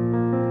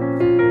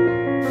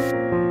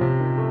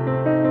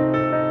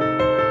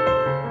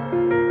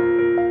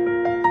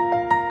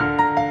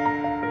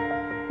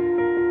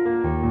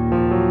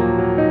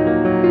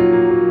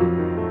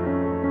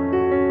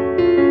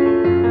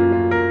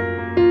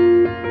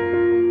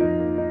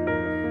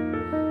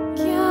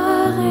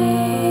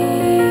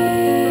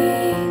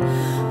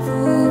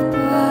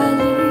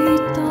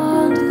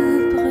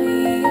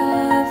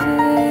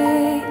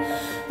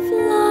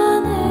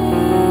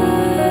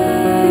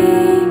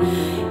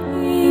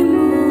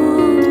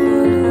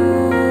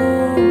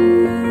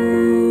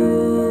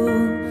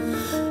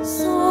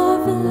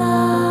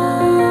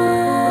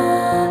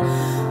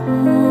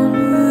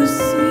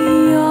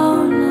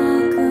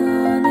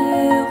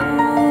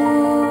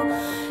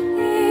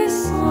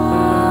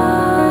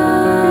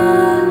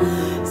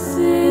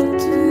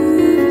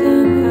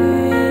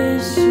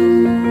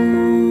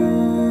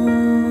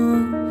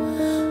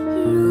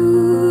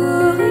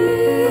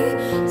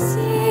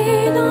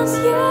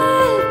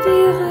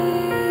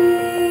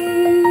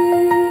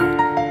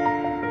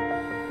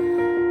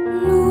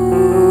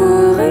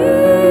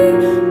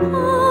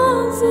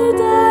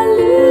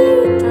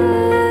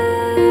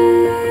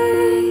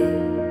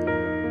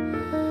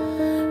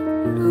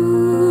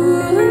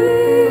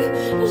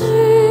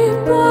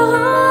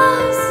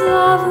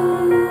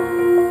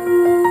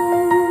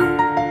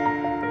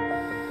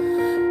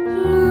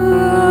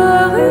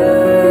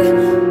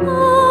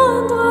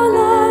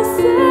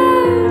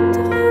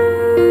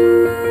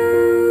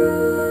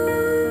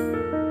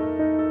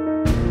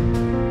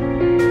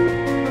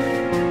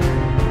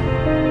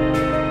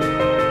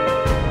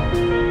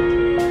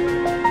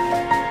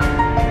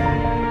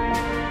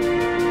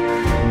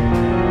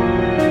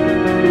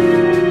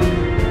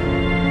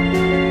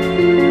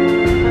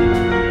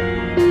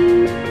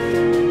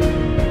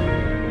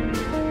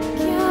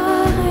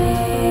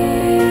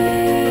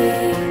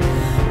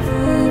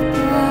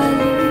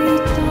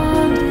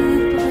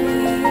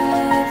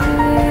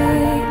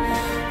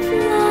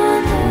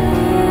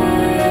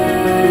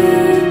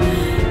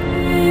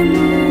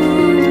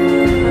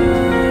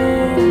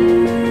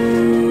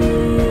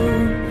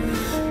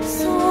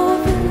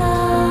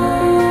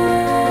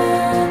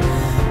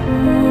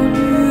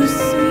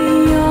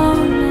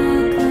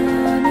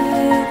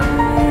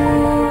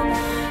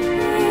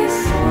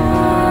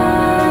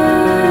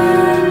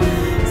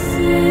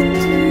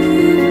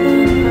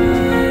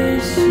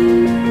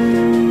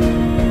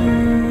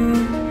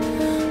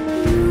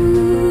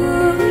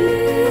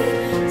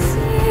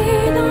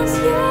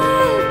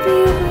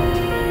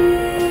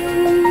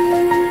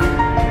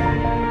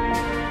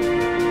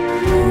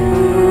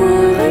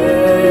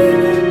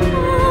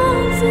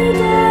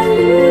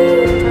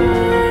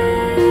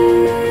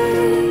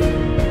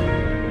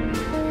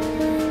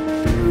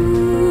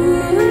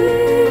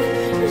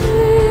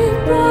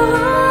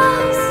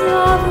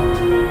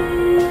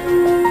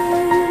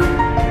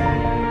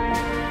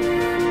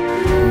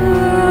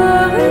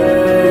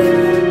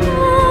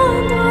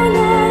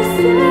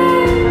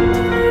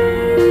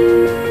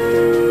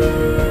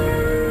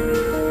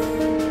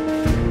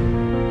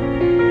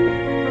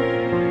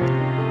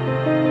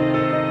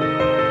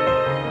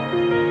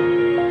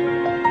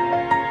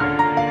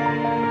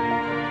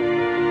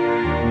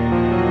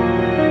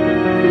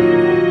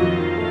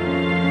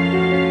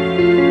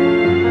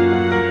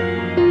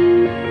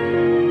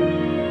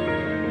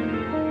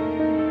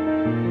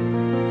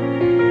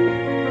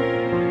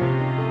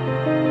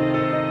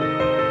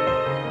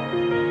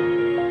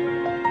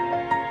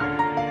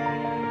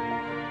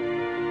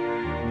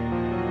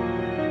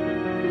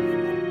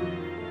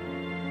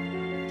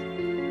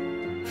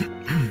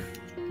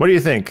 What do you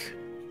think?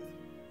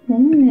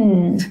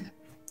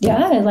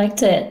 Yeah, I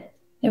liked it.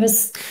 It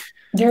was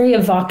very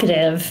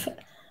evocative.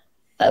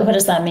 What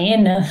does that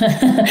mean?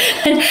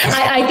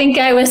 I think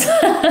I was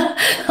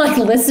like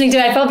listening to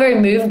it. I felt very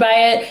moved by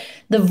it.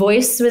 The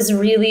voice was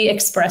really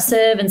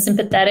expressive and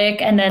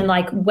sympathetic. And then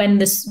like when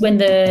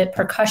the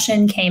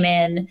percussion came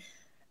in,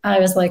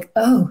 I was like,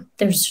 oh,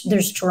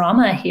 there's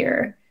drama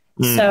here.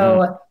 Mm-hmm.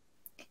 So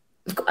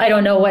I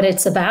don't know what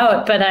it's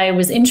about, but I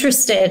was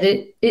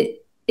interested.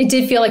 It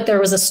did feel like there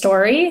was a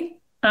story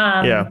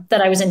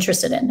that I was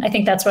interested in. I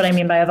think that's what I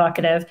mean by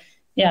evocative.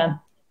 Yeah.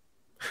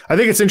 I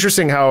think it's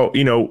interesting how,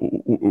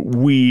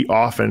 we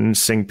often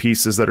sing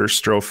pieces that are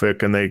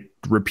strophic and they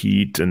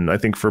repeat. And I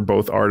think for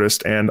both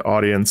artist and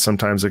audience,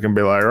 sometimes it can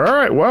be like, all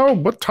right, well,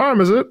 what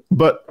time is it?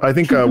 But I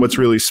think what's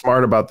really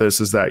smart about this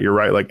is that you're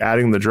right. Like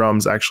adding the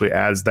drums actually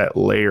adds that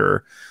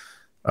layer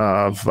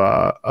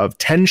of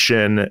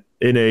tension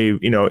in a,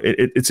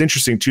 it's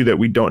interesting too, that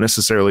we don't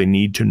necessarily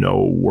need to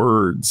know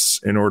words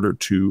in order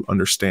to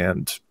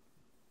understand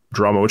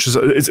drama,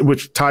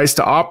 which ties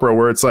to opera,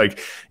 where it's like,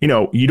 you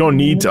know, you don't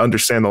need to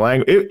understand the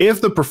language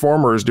if the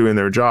performer is doing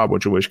their job,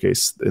 which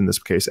in this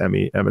case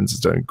Emmy Evans has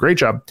done a great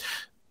job.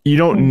 You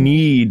don't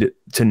need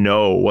to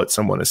know what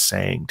someone is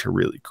saying to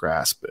really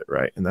grasp it,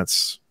 right? And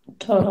that's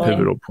a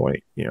pivotal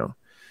point, you know.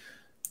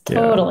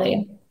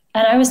 Totally. Yeah.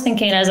 And I was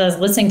thinking as I was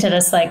listening to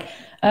this, like,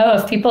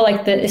 oh,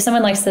 if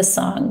someone likes this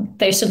song,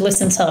 they should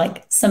listen to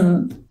like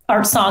some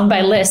art song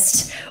by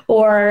Liszt,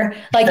 or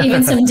like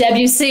even some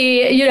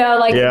Debussy, you know,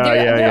 like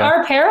there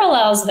are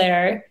parallels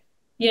there.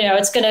 You know,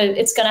 it's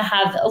gonna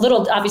have a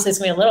little, obviously it's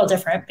gonna be a little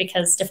different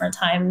because different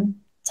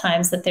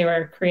times that they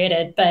were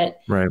created,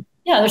 but right.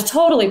 Yeah, there's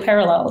totally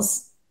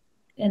parallels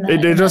in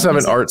that. It does have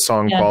an art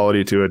song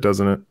quality to it,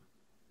 doesn't it?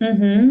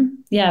 Mm-hmm.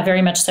 Yeah,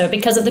 very much so,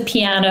 because of the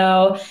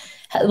piano,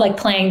 like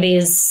playing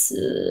these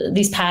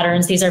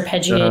patterns, these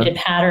arpeggiated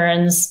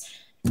patterns.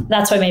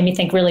 That's what made me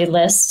think really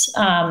Liszt.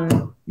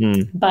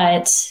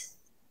 But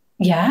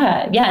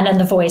yeah. And then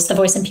the voice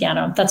and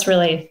piano. That's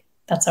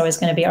always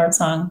going to be art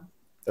song.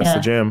 That's the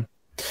jam.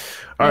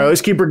 All right,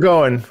 let's keep her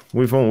going.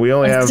 We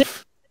only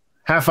have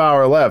half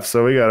hour left,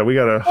 so we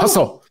gotta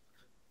hustle.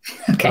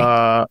 Okay.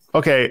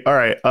 Okay. All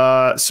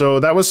right. So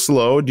that was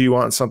slow. Do you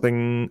want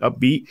something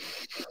upbeat?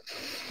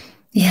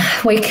 Yeah.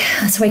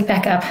 Let's wake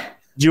back up.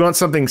 Do you want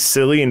something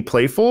silly and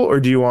playful, or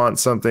do you want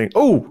something?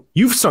 Oh,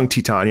 you've sung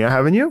Titania,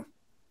 haven't you?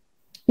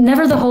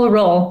 Never the whole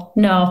role.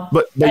 No.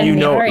 But you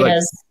know,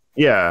 like,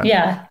 yeah.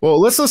 Yeah. Well,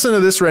 let's listen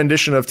to this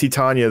rendition of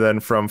Titania then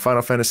from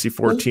Final Fantasy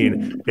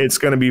XIV. It's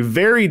going to be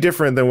very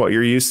different than what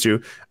you're used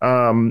to.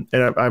 And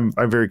I'm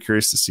very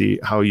curious to see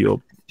how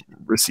you'll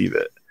receive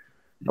it.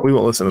 We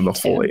won't listen to the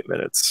whole 8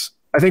 minutes.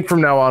 I think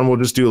from now on, we'll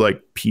just do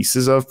like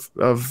pieces of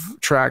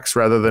tracks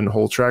rather than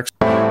whole tracks.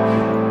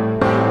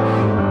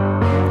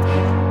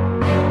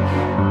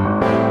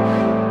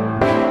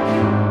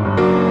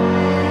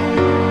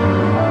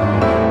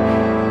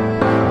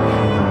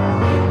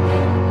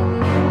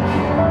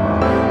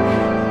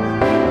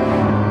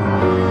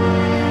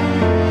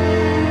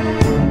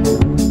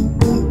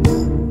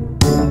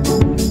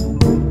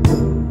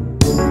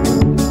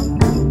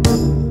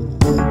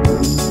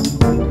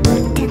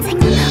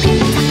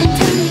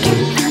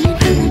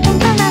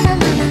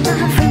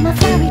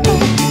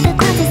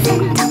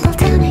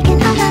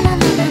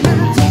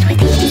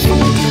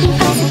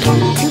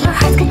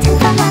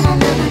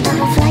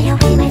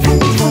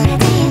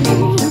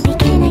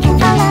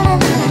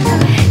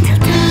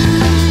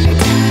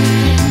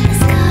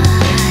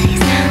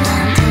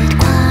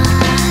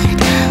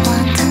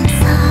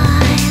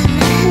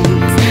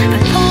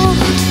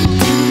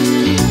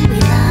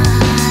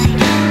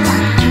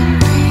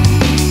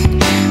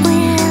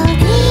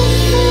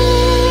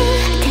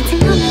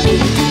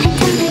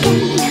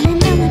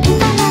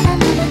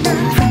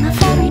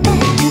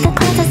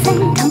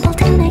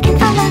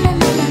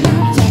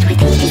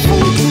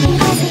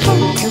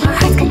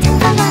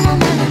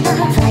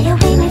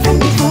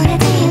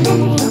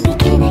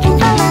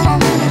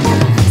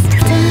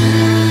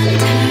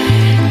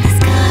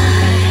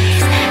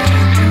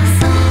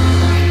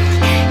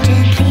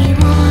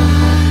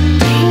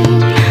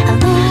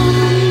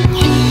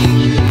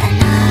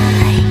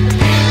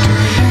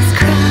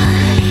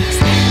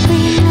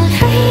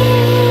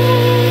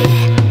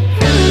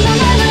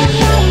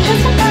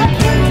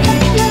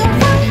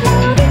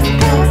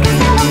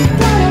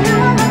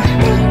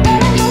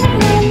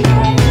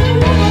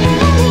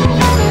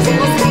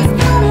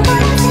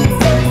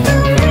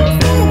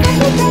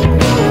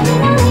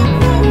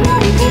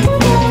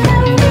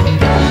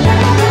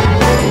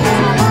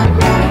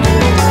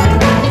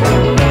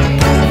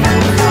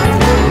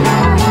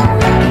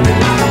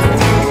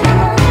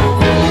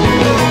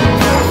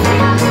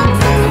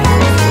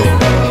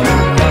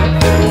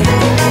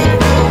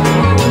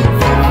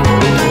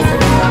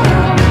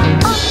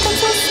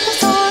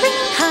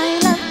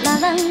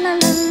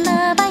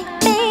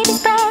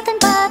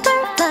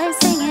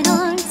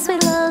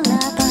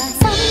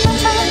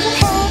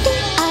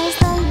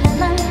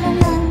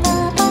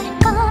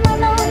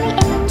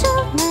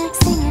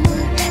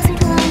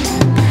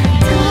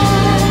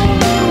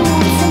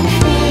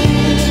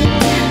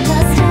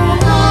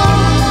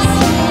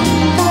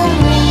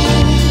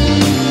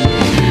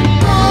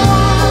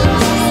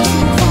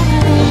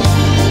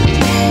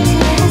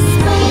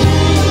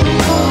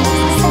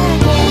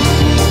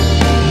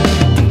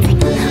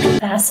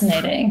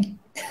 Fascinating.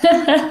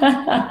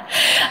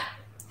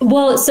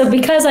 Well, so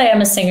because I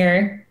am a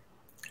singer,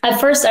 at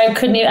first I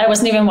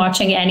wasn't even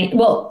watching any.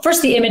 Well,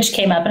 first the image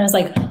came up and I was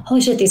like, holy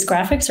shit, these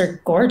graphics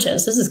are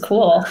gorgeous. This is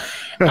cool.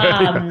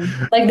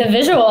 Like the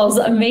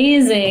visuals,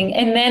 amazing.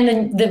 And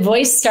then the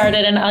voice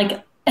started and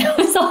it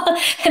was all,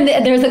 and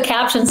there was a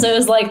caption. So it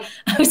was like,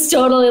 I was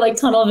totally like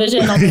tunnel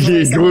vision.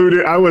 You glued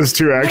it. I was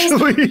too,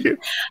 actually.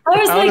 I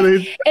was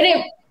like,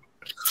 and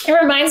it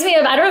reminds me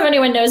of, I don't know if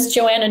anyone knows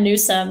Joanna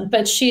Newsom,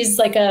 but she's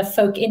like a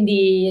folk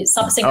indie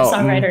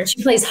singer-songwriter.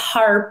 She plays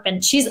harp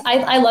and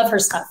I love her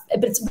stuff,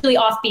 but it's really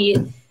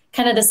offbeat,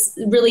 kind of this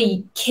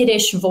really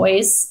kiddish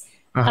voice.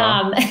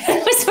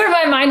 That's where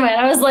my mind went.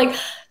 I was like,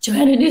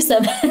 Joanna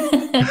Newsom.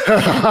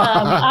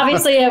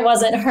 Obviously it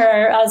wasn't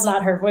her. It was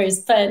not her voice,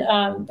 but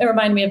it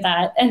reminded me of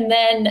that. And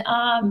then,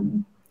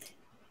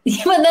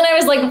 but then I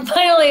was like,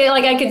 finally,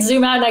 like I could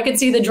zoom out and I could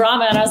see the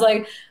drama. And I was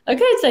like,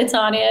 okay,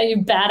 Titania, you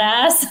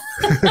badass.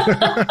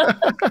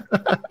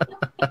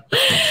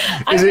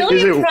 I'm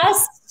really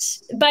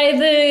impressed by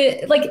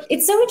like,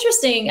 it's so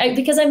interesting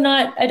because I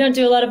don't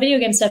do a lot of video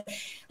game stuff.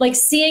 Like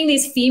seeing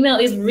these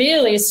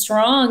really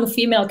strong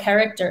female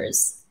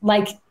characters,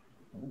 like,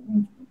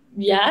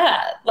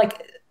 yeah,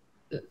 like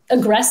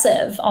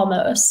aggressive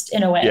almost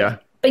in a way. Yeah.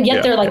 But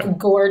yet they're like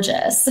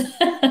gorgeous.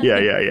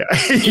 Yeah.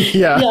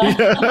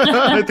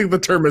 I think the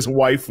term is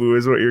waifu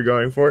is what you're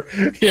going for.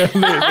 Yeah,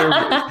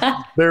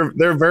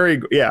 they're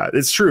very,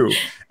 it's true.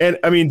 And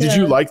I mean, did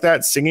you like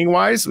that singing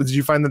wise? Did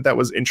you find that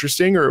was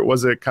interesting, or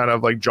was it kind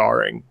of like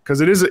jarring? Because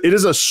it is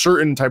a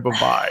certain type of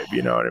vibe.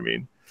 You know what I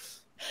mean?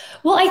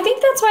 Well, I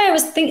think that's why I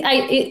was thinking.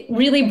 It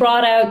really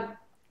brought out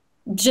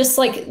just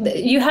like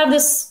you have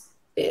this.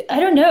 I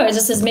don't know. It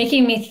just is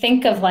making me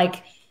think of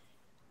like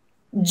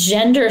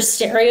gender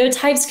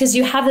stereotypes, because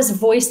you have this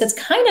voice that's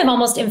kind of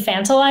almost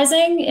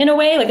infantilizing in a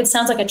way, like it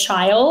sounds like a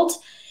child,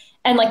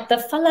 and like the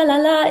fa la la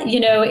la, you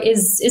know,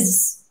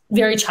 is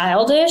very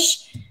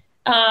childish.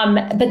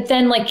 But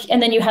then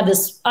and then you have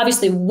this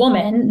obviously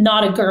woman,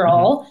 not a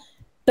girl,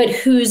 but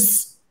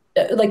who's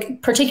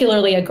like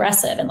particularly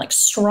aggressive and like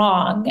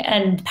strong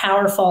and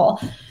powerful.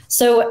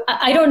 So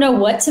I don't know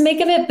what to make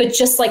of it, but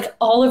just like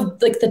all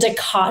of like the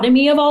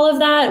dichotomy of all of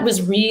that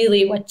was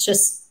really what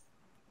just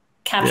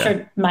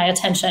captured my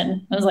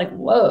attention. I was like,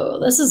 whoa,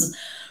 this is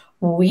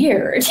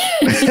weird.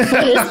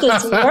 What is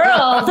this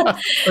world?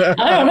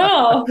 I don't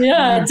know.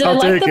 Yeah. Did I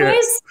like the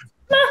voice?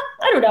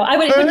 I don't know. It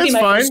wouldn't be my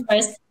first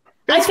choice.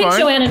 I think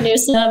Joanna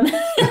Newsom.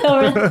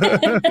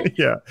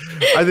 Yeah,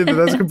 I think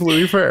that's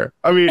completely fair.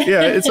 I mean,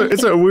 yeah,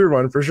 it's a weird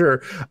one for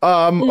sure.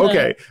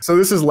 Okay, so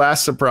this is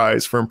Last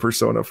Surprise from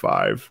Persona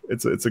 5.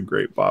 It's a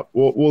great bop.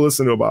 We'll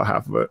listen to about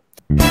half of it.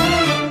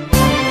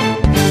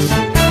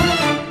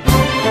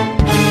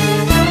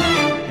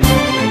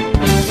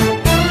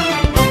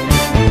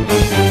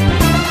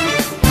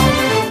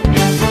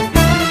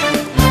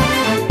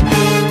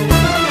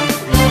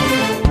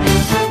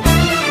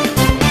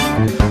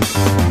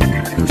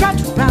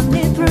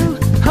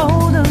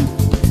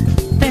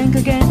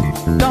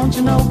 Don't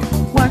you know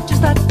what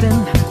just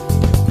happened?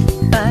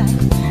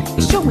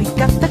 You sure we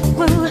got the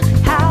clue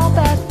how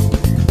bad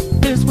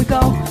this we go?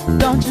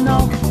 Don't you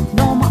know?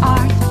 No more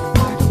art.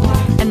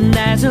 And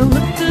as you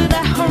look to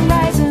the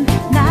horizon,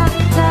 not a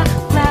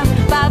cloud,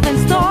 but then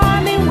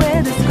stormy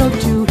with it's cold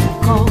too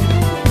cold.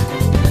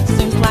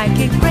 Seems like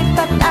it crept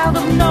up out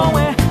of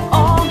nowhere,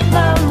 all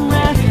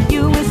around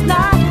you is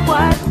not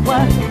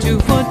what you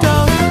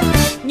foretold.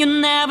 You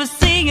never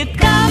see it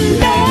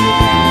coming.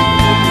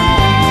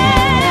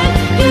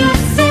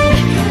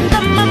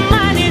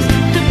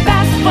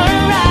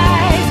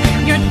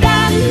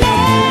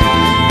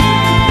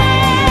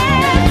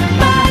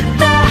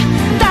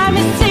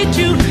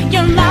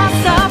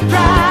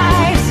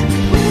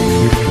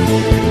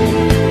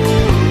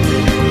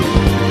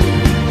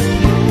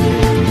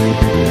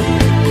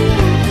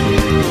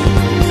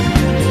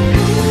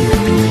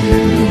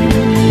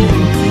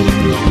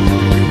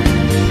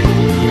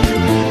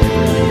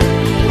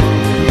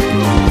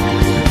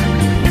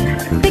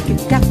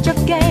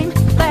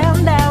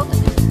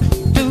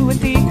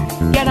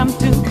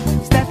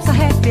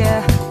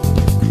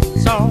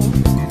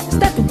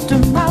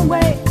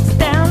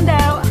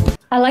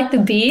 I like the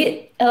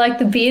beat. I like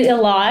the beat a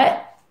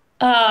lot.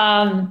 Yeah,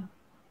 I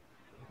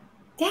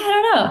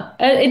don't know.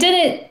 It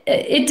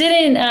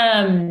didn't.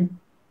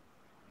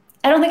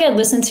 I don't think I'd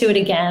listen to it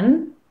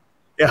again.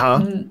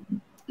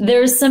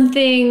 There's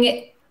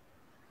something.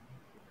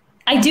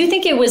 I do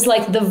think it was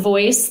like the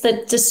voice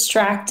that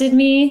distracted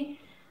me.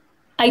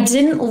 I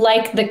didn't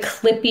like the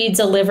clippy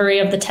delivery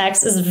of the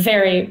text. Is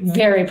very,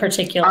 very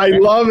particular. I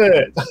love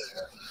it.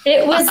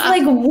 It was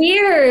like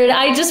weird.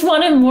 I just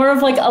wanted more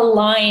of like a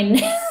line.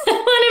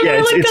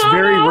 It's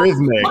very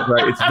rhythmic,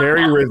 right? It's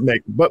very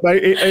rhythmic, but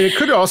it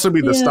could also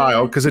be the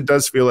style, because it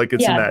does feel like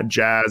it's in that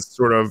jazz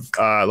sort of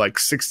like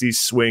 60s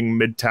swing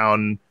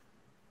midtown,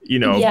 you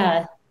know.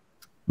 Yeah.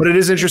 But it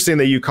is interesting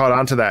that you caught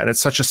on to that, and it's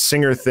such a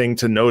singer thing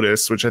to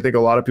notice, which I think a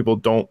lot of people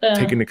don't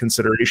take into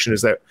consideration,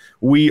 is that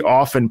we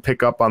often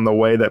pick up on the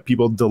way that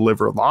people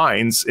deliver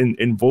lines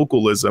in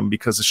vocalism,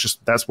 because it's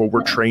just that's what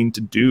we're trained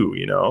to do,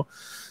 you know.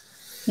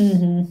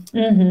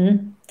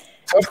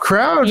 Tough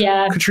crowd.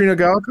 Yeah. Katrina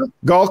Galka.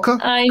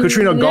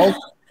 Katrina Galka.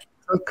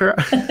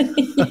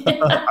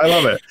 I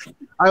love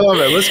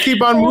it. Let's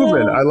keep on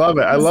moving. I love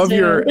it. I love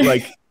your,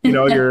 like, you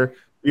know, your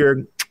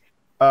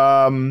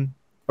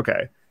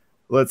okay.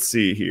 Let's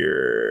see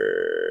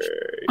here.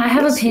 I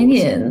have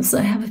opinions.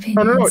 Oh,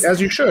 no, as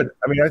you should.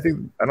 I mean,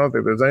 I don't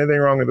think there's anything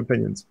wrong with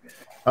opinions.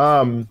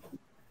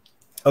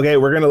 Okay,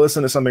 we're going to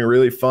listen to something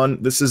really fun.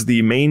 This is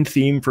the main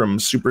theme from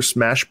Super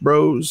Smash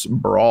Bros.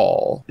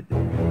 Brawl.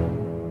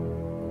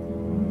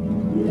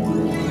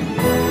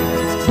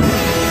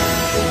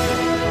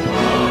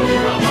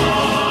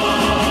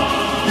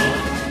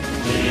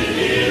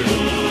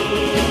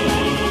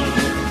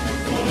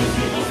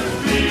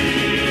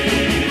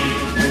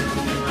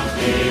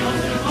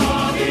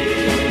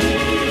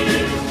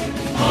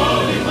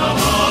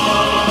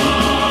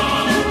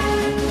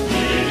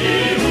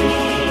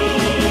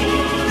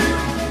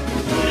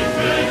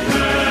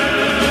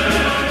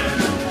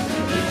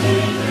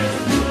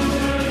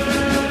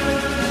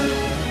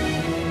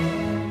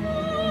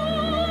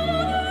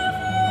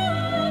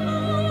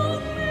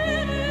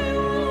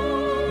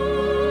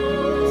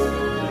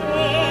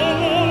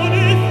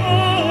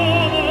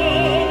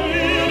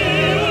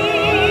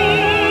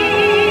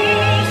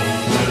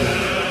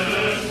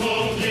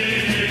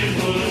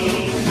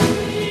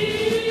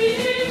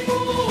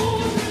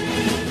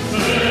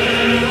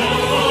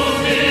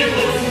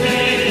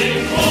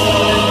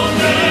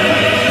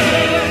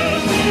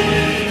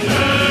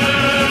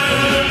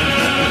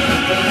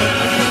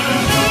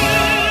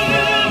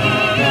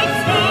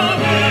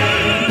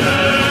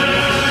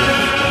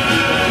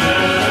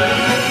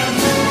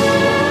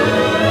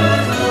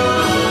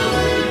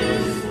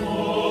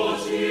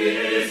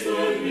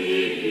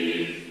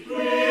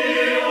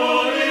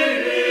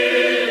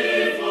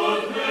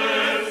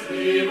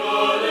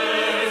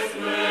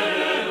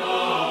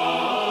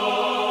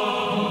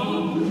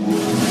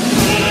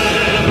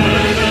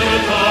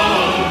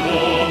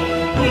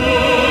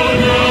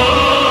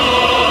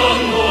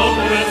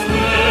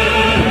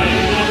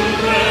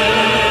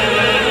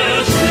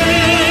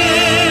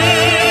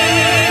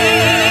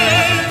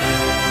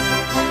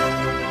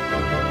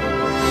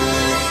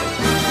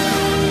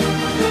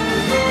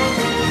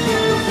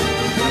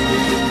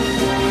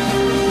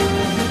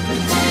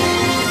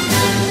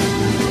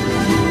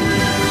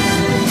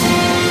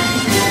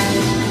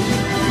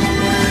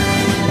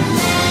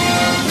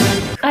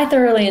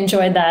 thoroughly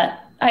enjoyed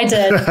that. I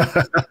did.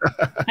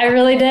 I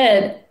really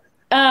did.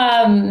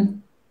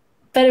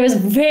 But it was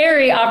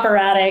very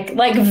operatic,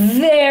 like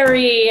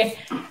very,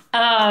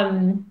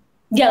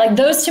 like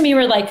those to me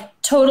were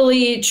like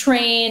totally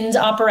trained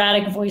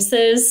operatic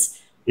voices.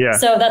 Yeah.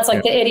 So that's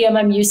like the idiom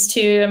I'm used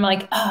to. I'm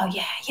like, oh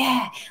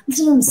yeah.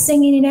 Listen to them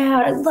singing it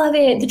out. I love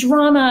it. The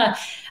drama.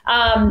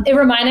 It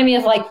reminded me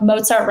of like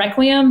Mozart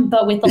Requiem,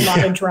 but with a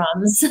lot of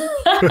drums.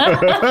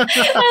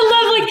 I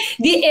love like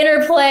the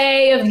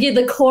interplay of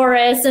the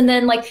chorus, and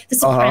then like the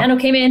soprano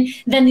came in,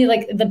 then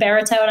the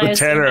baritone. The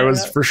tenor, it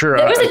was for sure.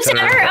 It was a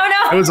tenor. Oh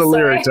no, it was a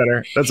lyric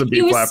tenor. That's a B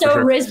flat. He was so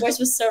rich. His voice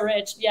was so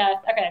rich. Yeah.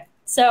 Okay.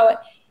 So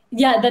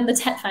yeah, then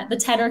the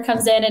tenor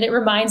comes in, and it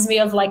reminds me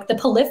of like the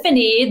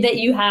polyphony that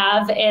you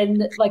have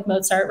in like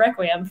Mozart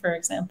Requiem, for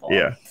example.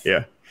 Yeah.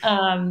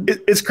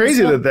 It's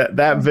crazy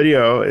that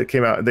video, it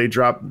came out. They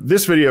dropped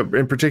this video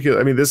in particular.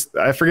 I mean,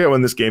 I forget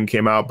when this game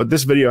came out, but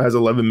this video has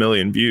 11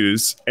 million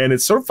views, and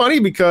it's so funny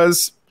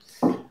because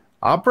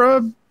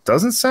opera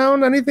doesn't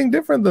sound anything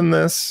different than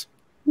this.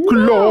 No.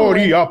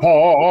 Gloria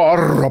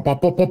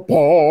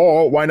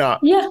why not?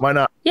 Yeah. Why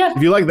not? Yeah.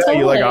 If you like that, totally.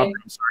 you like opera.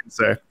 I'm sorry to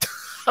say.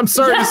 I'm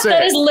sorry to say.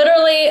 That is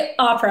literally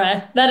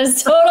opera. That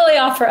is totally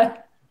opera.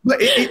 But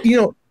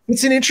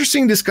it's an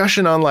interesting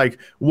discussion on like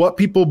what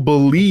people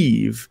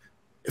believe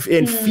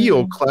and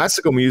feel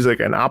classical music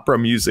and opera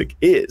music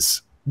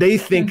is. They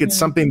think it's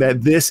something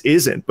that this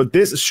isn't, but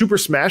this Super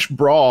Smash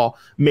Brawl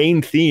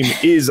main theme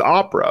is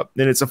opera.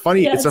 And it's a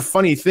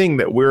funny thing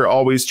that we're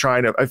always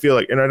trying to, I feel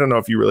like, and I don't know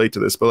if you relate to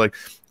this, but like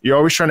you're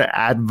always trying to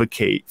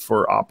advocate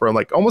for opera,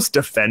 like almost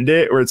defend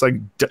it, or it's like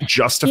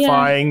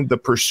justifying the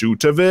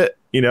pursuit of it,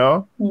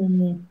 I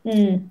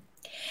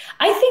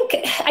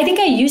think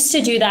I used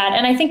to do that.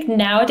 And I think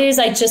nowadays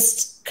I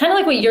just kind of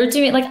like what you're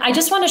doing. Like, I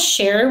just want to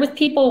share with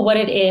people what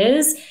it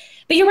is.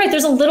 But you're right.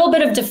 There's a little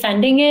bit of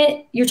defending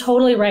it. You're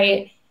totally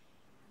right.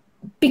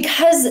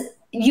 Because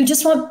you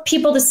just want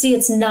people to see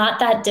it's not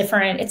that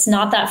different. It's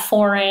not that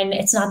foreign.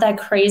 It's not that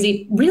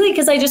crazy. Really,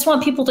 because I just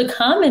want people to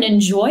come and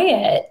enjoy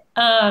it.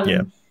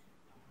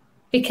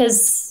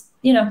 Because,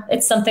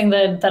 it's something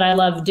that I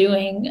love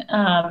doing.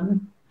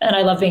 And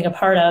I love being a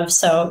part of.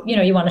 So,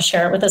 you want to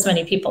share it with as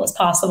many people as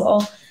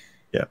possible.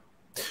 Yeah.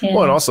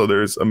 Well, and also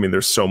there's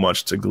so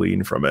much to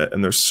glean from it.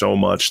 And there's so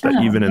much that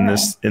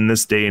in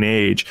this day and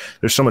age,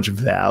 there's so much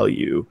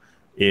value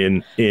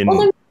in.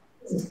 Well,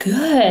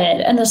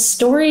 good. And the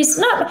stories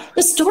are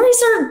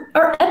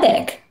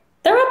epic.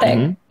 They're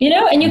epic, and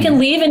you can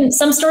leave, and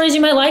some stories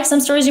you might like,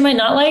 some stories you might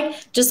not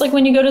like, just like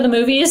when you go to the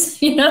movies,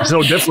 It's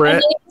no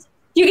different.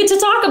 You get to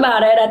talk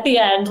about it at the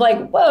end.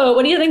 Like, whoa,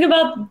 what do you think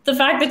about the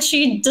fact that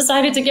she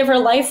decided to give her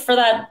life for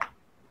that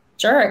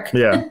jerk?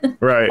 Yeah,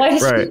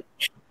 right, right.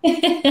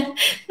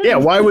 Yeah,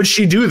 why would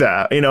she do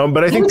that?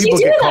 But I think people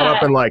get caught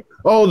up in like,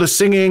 oh, the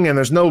singing and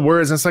there's no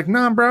words. And it's like,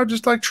 nah, bro,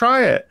 just like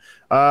try it.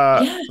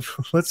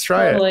 Let's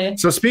try it.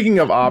 So speaking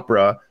of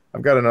opera,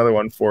 I've got another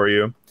one for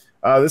you.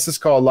 This is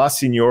called La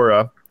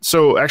Signora.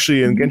 So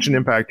actually in Genshin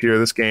Impact here,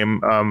 this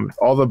game,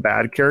 all the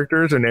bad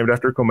characters are named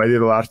after Commedia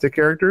dell'arte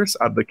characters.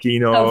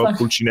 Arlecchino,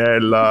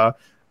 Pulcinella,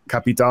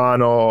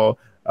 Capitano,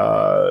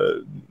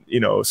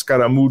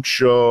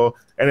 Scaramuccio.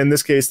 And in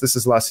this case, this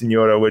is La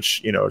Signora,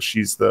 which,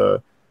 she's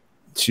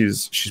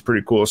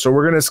pretty cool. So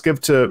we're going to skip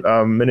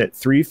to minute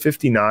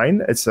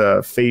 3:59. It's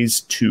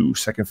phase 2,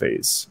 second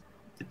phase.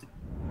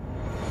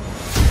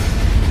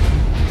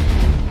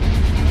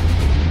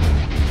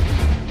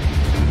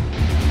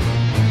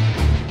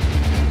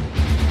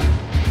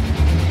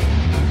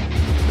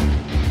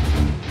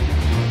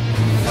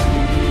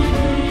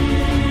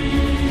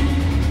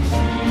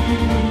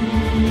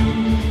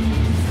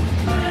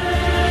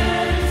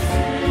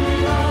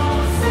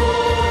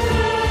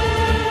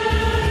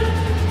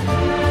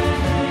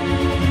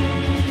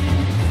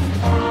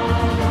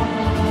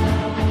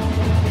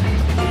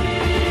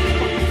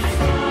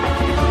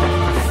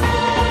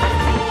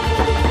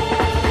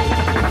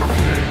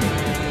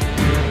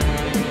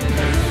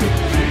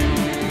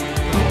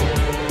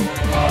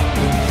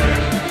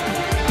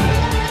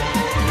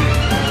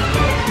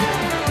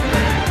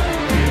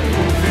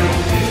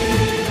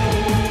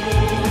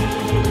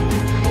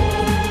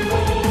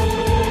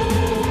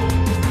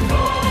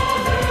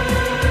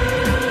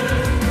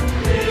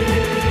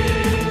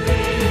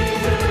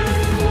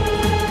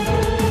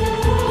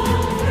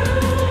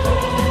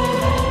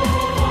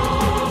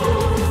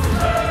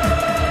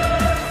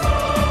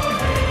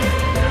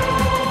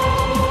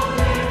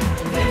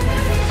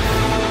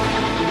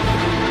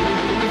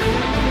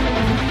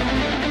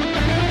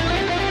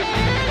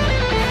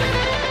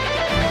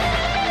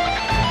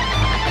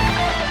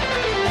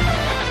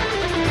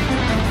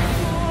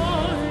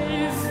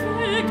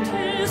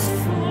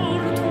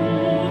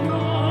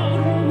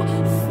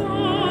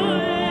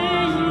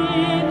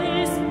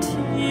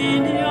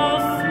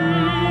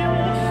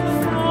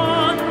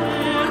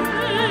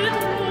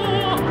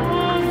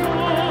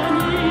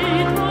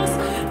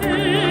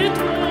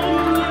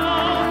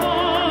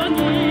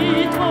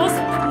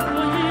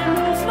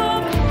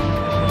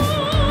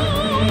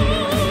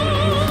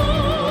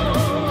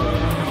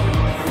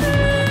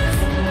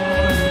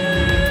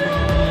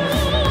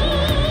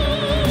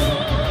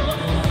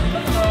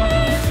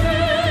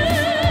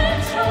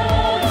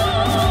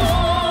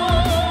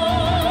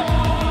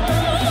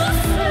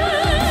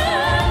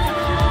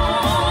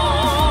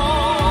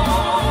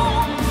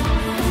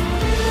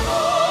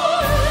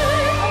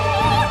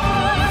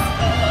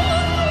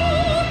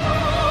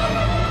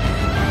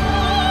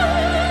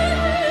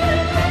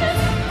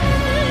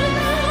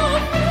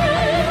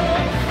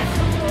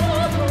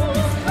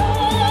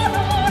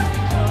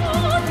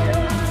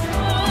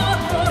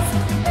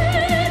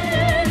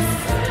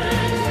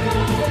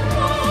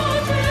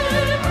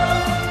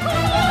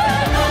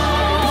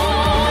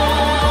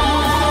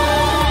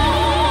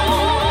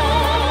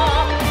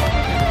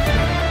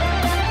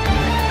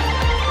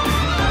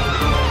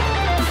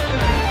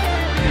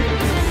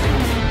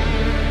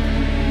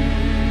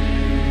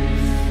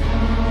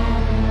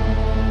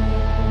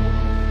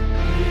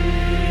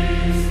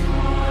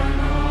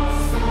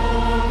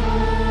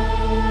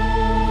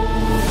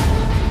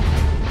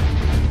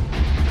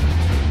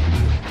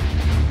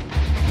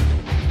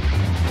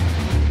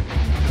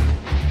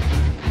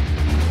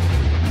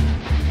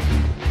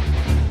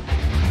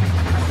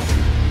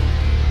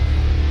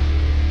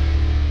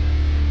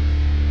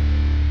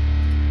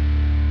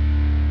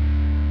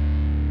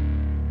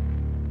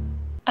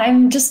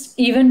 I'm just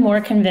even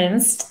more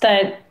convinced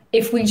that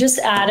if we just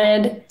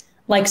added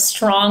like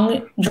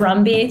strong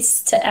drum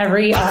beats to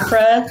every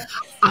opera,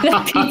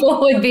 that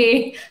people would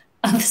be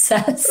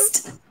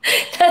obsessed.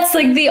 That's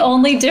like the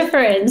only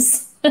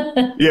difference.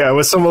 Yeah,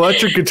 with some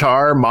electric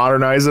guitar,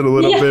 modernize it a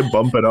little bit,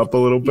 bump it up a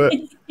little bit.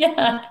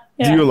 Yeah.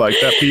 Do you like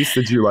that piece?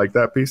 Did you like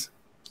that piece?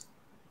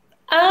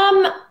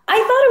 I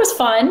thought it was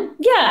fun.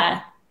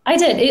 Yeah, I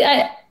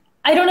did.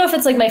 I don't know if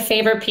it's like my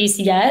favorite piece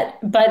yet,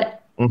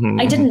 but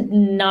I didn't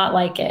not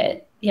like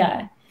it.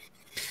 Yeah.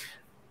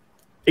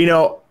 You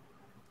know,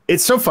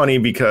 it's so funny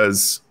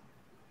because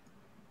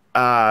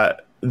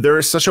there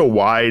is such a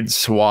wide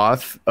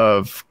swath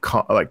of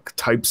like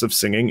types of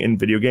singing in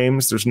video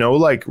games. There's no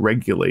like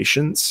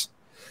regulations.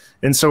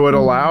 And so it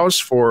allows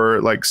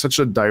for like such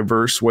a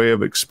diverse way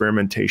of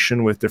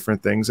experimentation with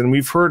different things. And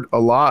we've heard a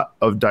lot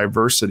of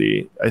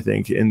diversity, I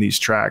think, in these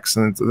tracks,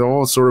 and they've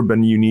all sort of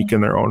been unique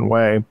in their own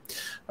way.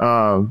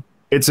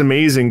 It's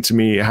amazing to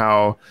me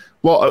how,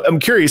 well, I'm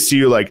curious to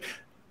you, like,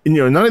 you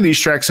know, none of these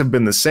tracks have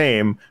been the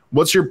same.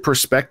 What's your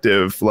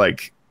perspective,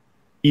 like,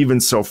 even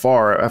so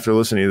far after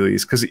listening to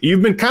these? Because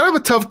you've been kind of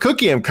a tough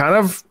cookie. I'm kind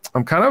of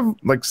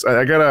like,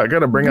 I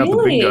gotta bring out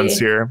the big guns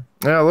here.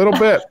 Yeah, a little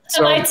bit.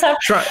 So I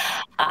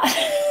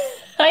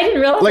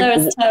didn't realize I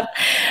was tough.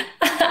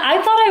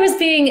 I thought I was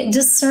being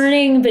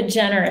discerning but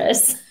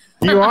generous.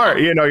 You are,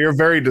 you know, you're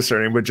very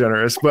discerning but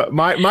generous. But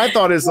my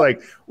thought is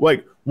like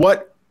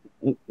what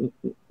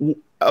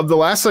of the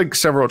last like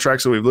several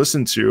tracks that we've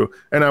listened to,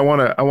 and I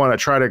want to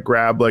try to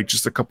grab like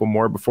just a couple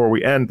more before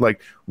we end.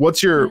 Like,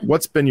 what's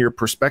been your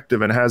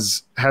perspective, and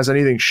has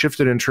anything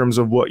shifted in terms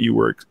of what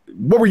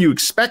were you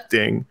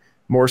expecting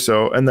more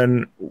so, and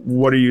then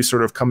what are you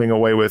sort of coming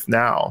away with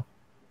now?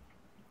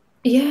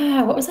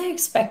 Yeah, what was I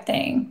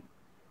expecting?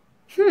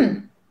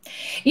 You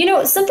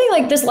know, something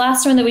like this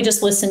last one that we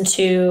just listened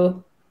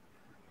to,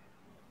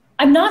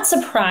 I'm not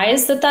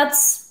surprised that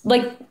that's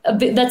like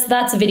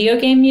that's video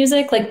game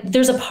music. Like,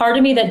 there's a part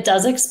of me that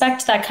does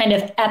expect that kind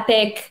of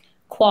epic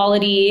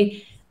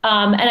quality,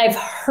 and I've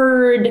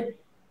heard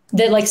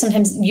that like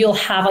sometimes you'll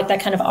have like that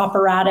kind of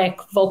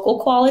operatic vocal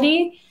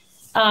quality.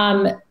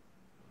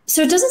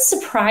 So it doesn't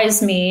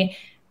surprise me.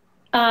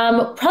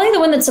 Probably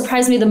the one that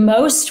surprised me the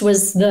most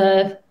was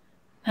I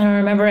don't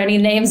remember any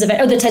names of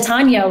it. Oh, the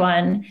Titania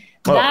one.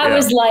 That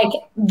was like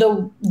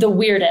the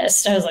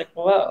weirdest. I was like,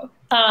 whoa.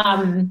 But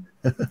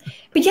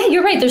yeah,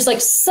 you're right. There's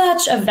like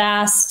such a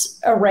vast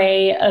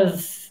array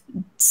of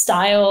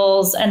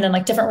styles, and then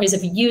like different ways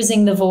of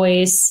using the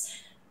voice.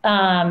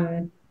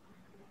 I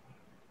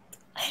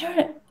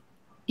don't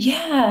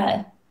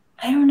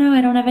know.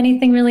 I don't have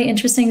anything really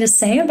interesting to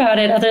say about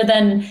it other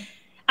than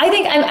I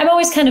think I'm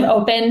always kind of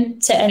open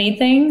to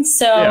anything.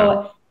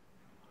 So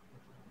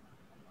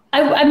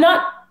I'm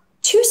not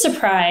too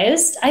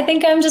surprised. I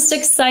think I'm just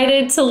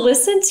excited to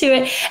listen to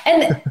it.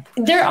 And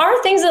there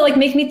are things that like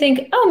make me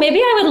think, oh, maybe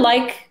I would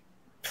like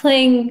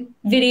playing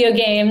video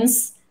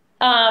games.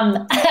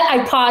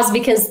 I pause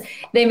because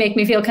they make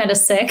me feel kind of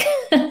sick.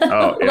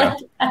 Oh, yeah.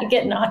 Like, I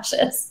get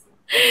nauseous.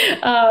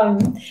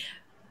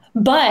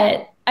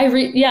 But I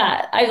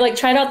like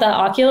tried out the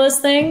Oculus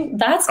thing.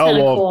 That's kind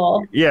of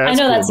cool. Yeah, I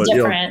know cool, that's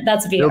different.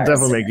 That's VR. It'll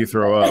definitely make you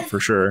throw up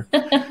for sure.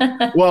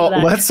 Well,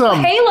 let's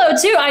Halo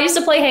too. I used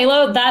to play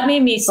Halo. That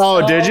made me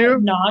so did you?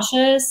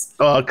 nauseous.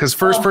 Because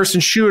first person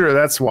shooter.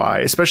 That's why,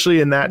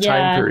 especially in that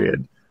time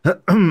period.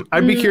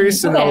 I'd be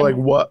curious to know like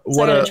what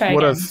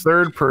a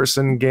third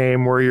person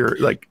game where you're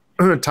like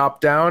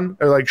top down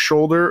or like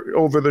shoulder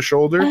over the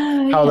shoulder.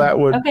 How that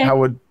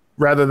would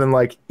rather than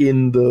like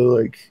in the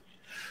like.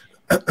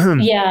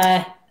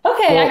 Yeah.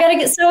 Okay. Well, I gotta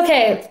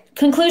get.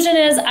 Conclusion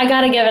is I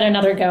gotta give it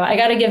another go. I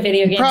gotta give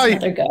video games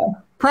another go.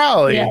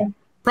 Probably a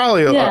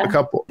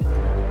couple.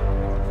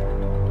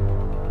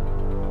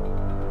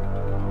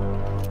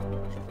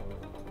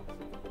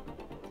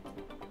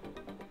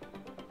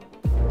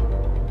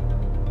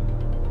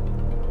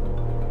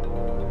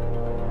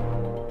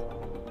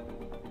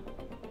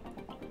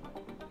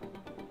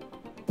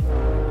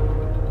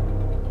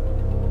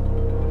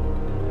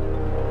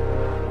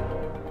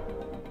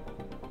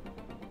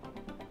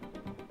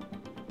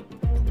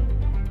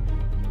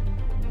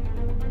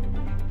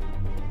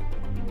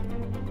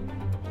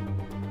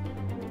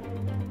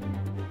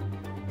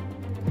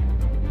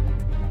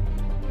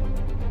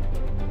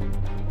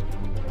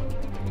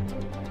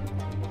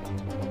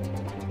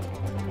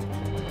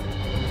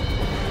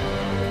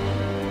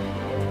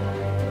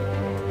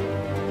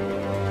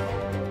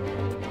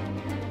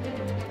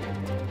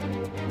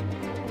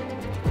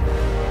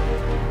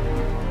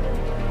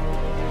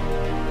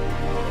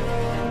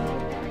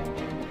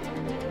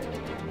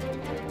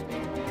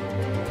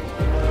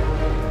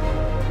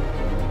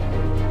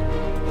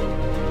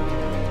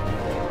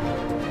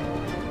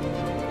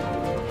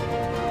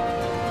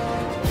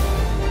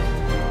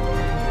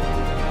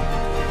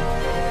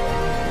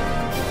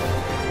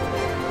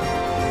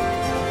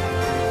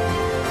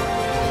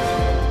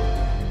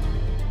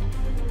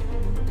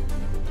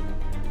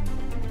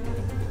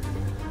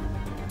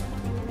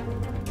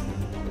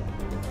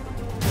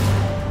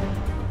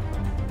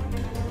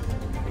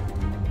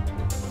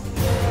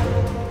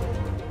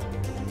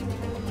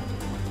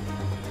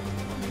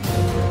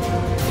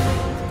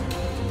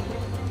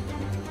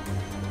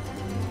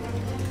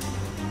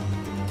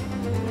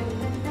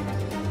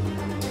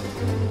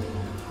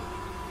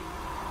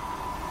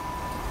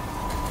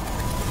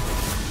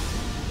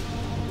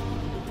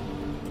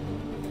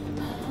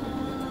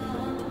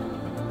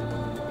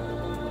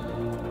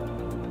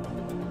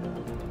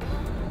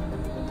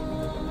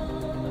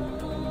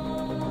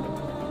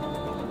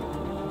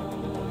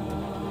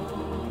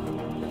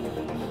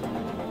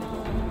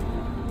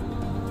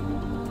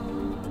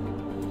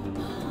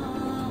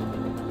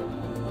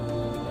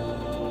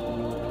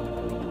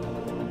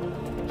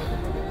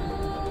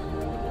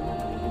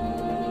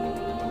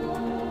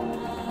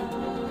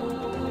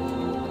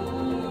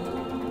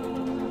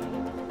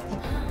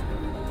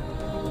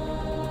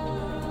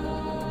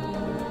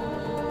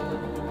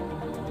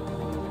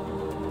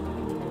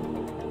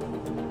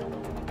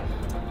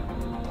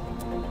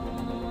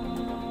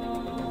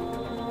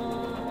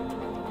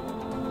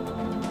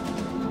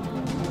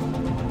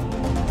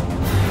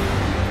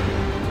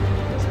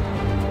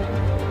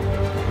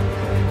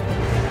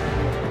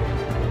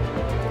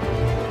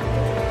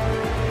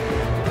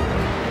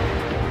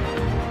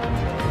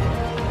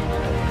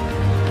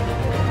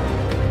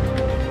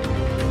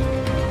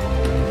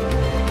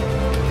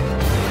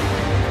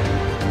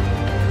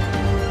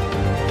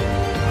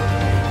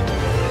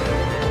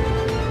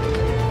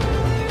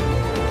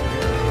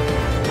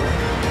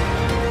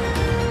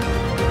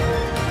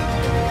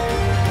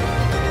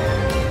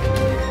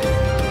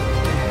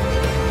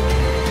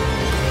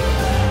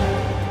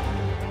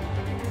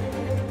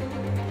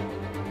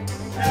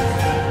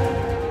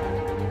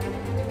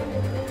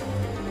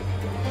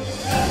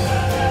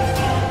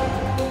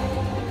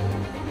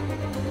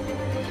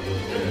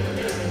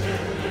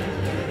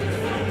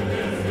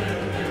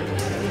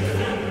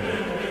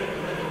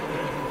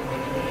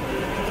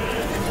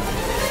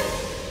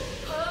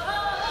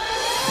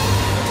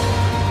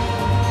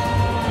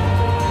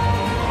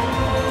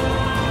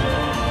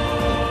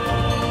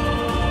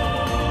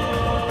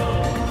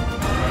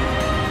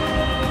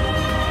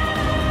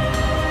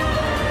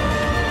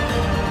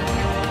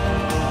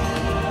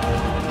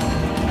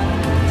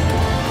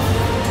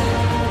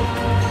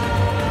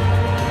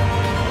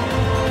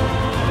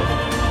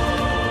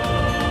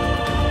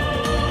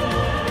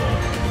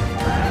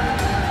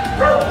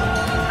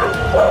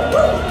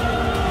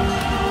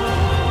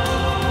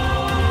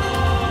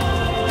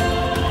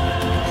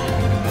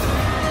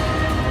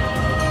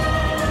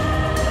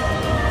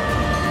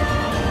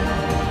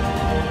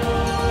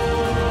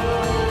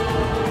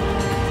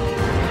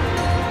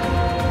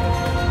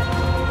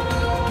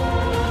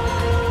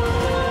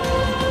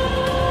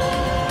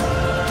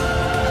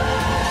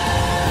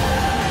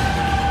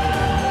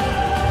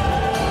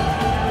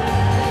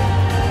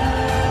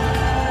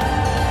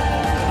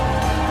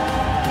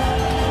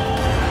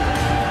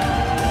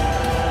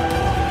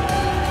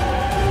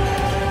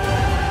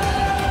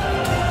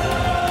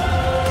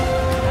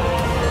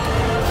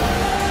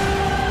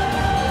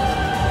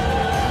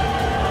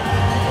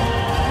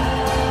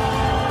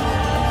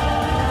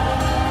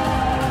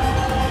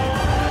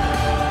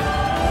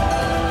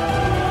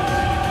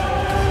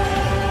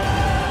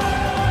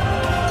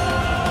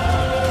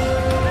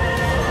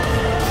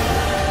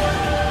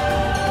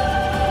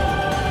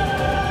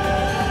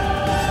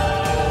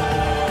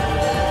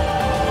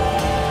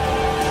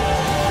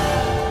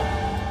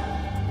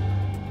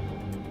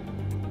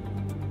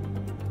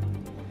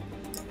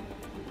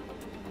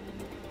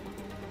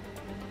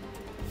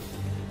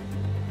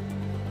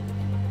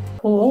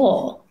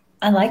 Cool.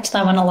 I liked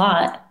that one a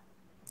lot.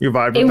 You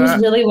vibe with It was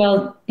that? really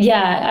well.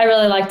 Yeah, I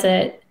really liked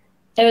it.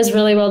 It was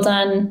really well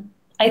done.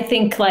 I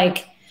think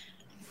like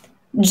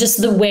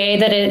just the way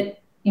that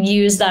it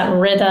used that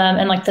rhythm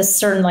and like the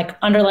certain like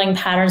underlying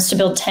patterns to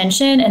build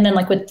tension, and then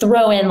like would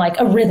throw in like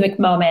a rhythmic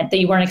moment that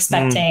you weren't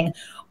expecting,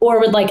 or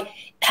would like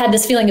had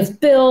this feeling of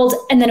build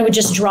and then it would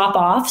just drop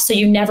off. So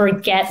you never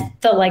get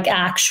the like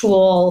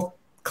actual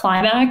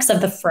climax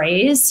of the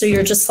phrase. So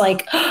you're just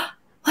like, oh,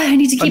 I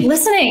need to keep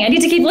listening. I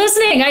need to keep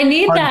listening. I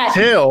need that.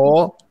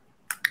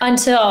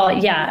 Until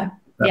yeah.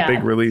 That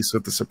big release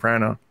with the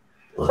soprano.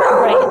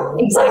 Right,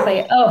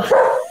 exactly. Oh,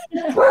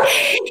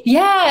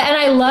 yeah, and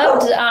I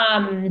loved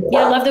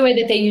the way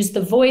that they used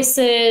the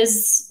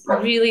voices.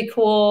 Really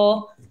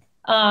cool.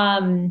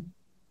 I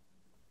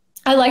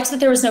liked that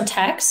there was no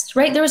text.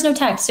 Right, there was no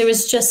text. It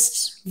was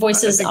just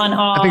voices on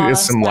all. I think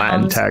there's some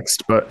Latin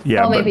text, but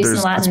yeah, but maybe some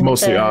Latin, it's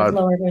mostly odd.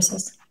 Lower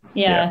voices.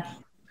 Yeah.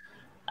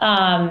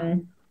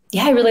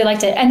 Yeah, I really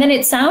liked it, and then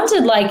it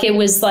sounded like it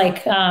was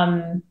like.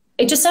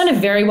 It just sounded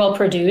very well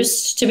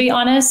produced, to be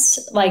honest.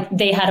 Like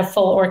they had a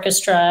full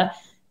orchestra.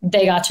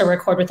 They got to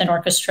record with an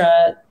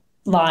orchestra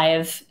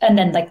live. And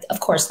then like, of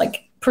course,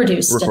 like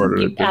produced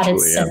and added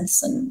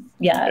synths and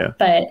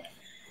but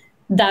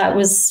that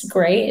was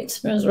great.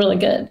 It was really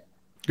good.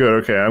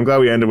 Good. Okay. I'm glad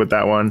we ended with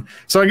that one.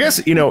 So I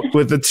guess,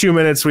 with the 2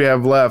 minutes we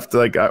have left,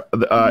 like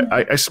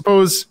I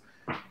suppose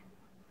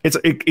it's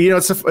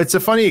a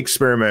funny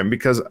experiment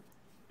because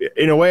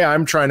in a way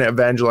I'm trying to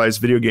evangelize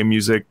video game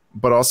music,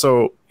 but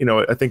also,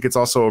 I think it's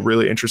also a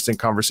really interesting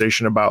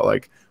conversation about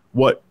like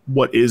what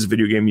is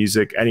video game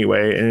music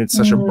anyway. And it's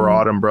such a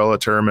broad umbrella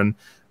term.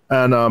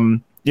 And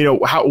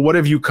what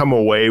have you come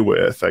away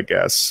with, I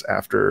guess,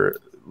 after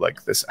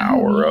like this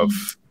hour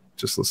of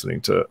just listening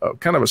to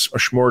kind of a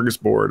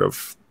smorgasbord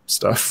of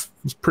stuff?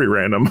 It's pretty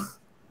random.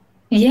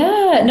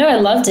 Yeah, no, I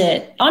loved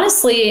it.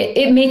 Honestly,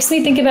 it makes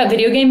me think about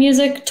video game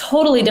music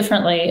totally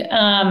differently.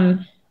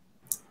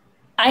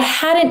 I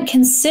hadn't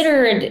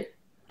considered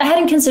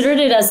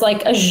it as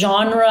like a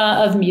genre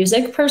of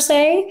music per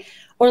se,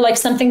 or like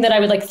something that I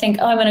would like think,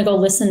 oh, I'm going to go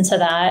listen to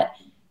that.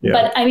 Yeah.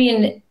 But I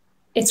mean,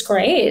 it's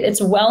great.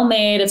 It's well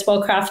made. It's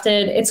well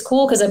crafted. It's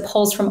cool because it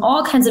pulls from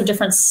all kinds of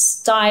different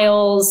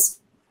styles.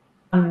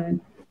 And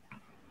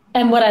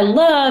what I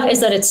love is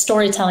that it's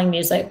storytelling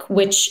music,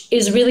 which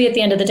is really at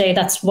the end of the day,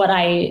 that's what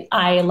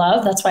I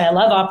love. That's why I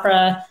love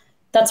opera.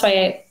 That's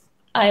why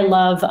I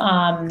love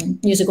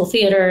musical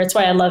theater. It's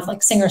why I love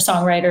like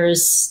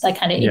singer-songwriters, that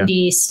kind of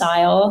indie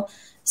style.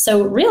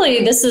 So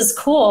really, this is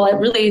cool. It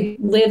really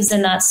lives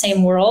in that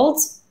same world,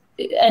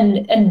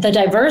 and the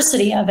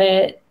diversity of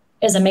it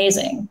is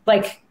amazing.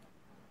 Like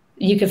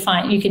you could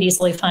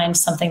easily find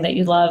something that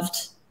you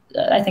loved.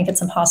 I think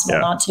it's impossible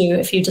not to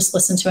if you just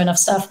listen to enough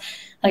stuff.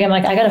 Like I'm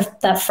like, I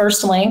got that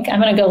first link. I'm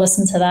gonna go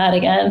listen to that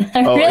again. I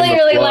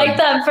really like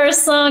that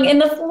first song, In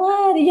the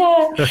Flood.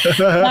 Yeah,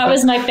 that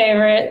was my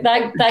favorite.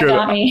 That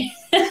got me.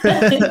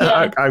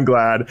 I'm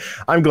glad.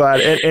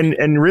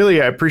 And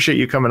really, I appreciate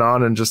you coming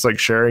on and just like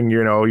sharing,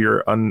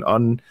 your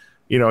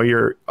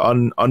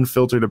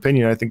unfiltered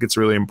opinion. I think it's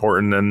really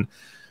important, and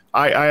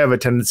I have a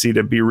tendency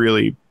to be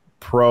really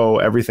pro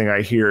everything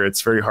I hear.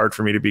 It's very hard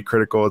for me to be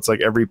critical. It's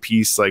like every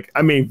piece, like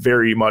I may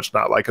very much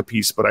not like a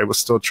piece, but I will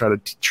still try to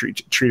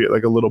treat it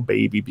like a little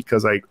baby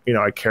because I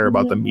care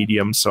about the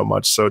medium so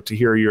much. So to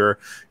hear your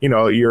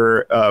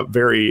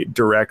very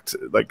direct,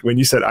 like when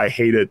you said I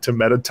hate it to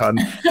Metaton,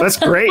 that's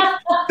great.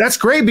 That's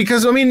great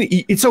because I mean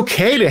it's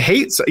okay to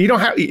hate. You don't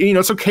have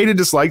it's okay to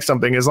dislike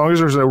something as long as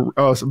there's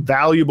a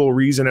valuable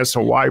reason as to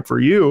why for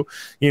you.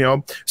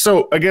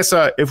 So I guess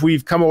if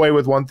we've come away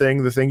with one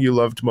thing, the thing you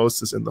loved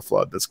most is In the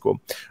Flood. That's cool.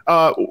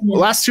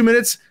 Last 2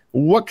 minutes,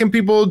 what can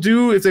people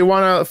do if they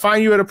want to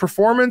find you at a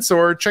performance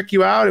or check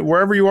you out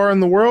wherever you are in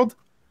the world?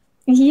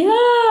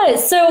 Yeah.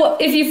 So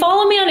if you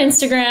follow me on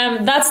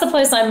Instagram, that's the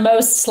place I'm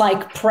most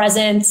like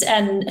present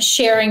and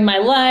sharing my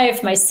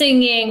life, my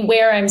singing,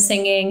 where I'm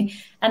singing.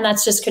 And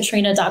that's just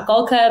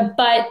katrina.galka.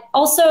 But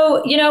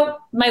also, you know,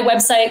 my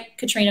website,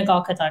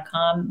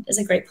 katrinagalka.com, is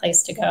a great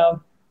place to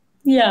go.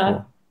 Yeah.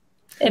 Cool.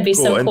 It'd be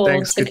so cool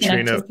to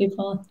connect with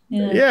people.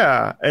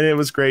 Yeah. And it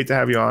was great to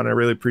have you on. I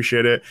really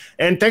appreciate it.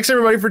 And thanks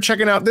everybody for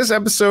checking out this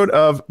episode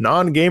of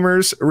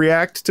Non-Gamers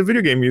React to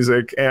Video Game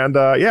Music. And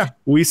yeah,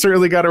 we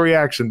certainly got a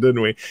reaction,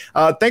 didn't we?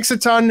 Thanks a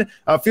ton.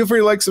 Feel free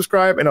to like,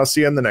 subscribe, and I'll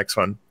see you on the next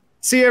one.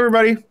 See you,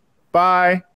 everybody. Bye.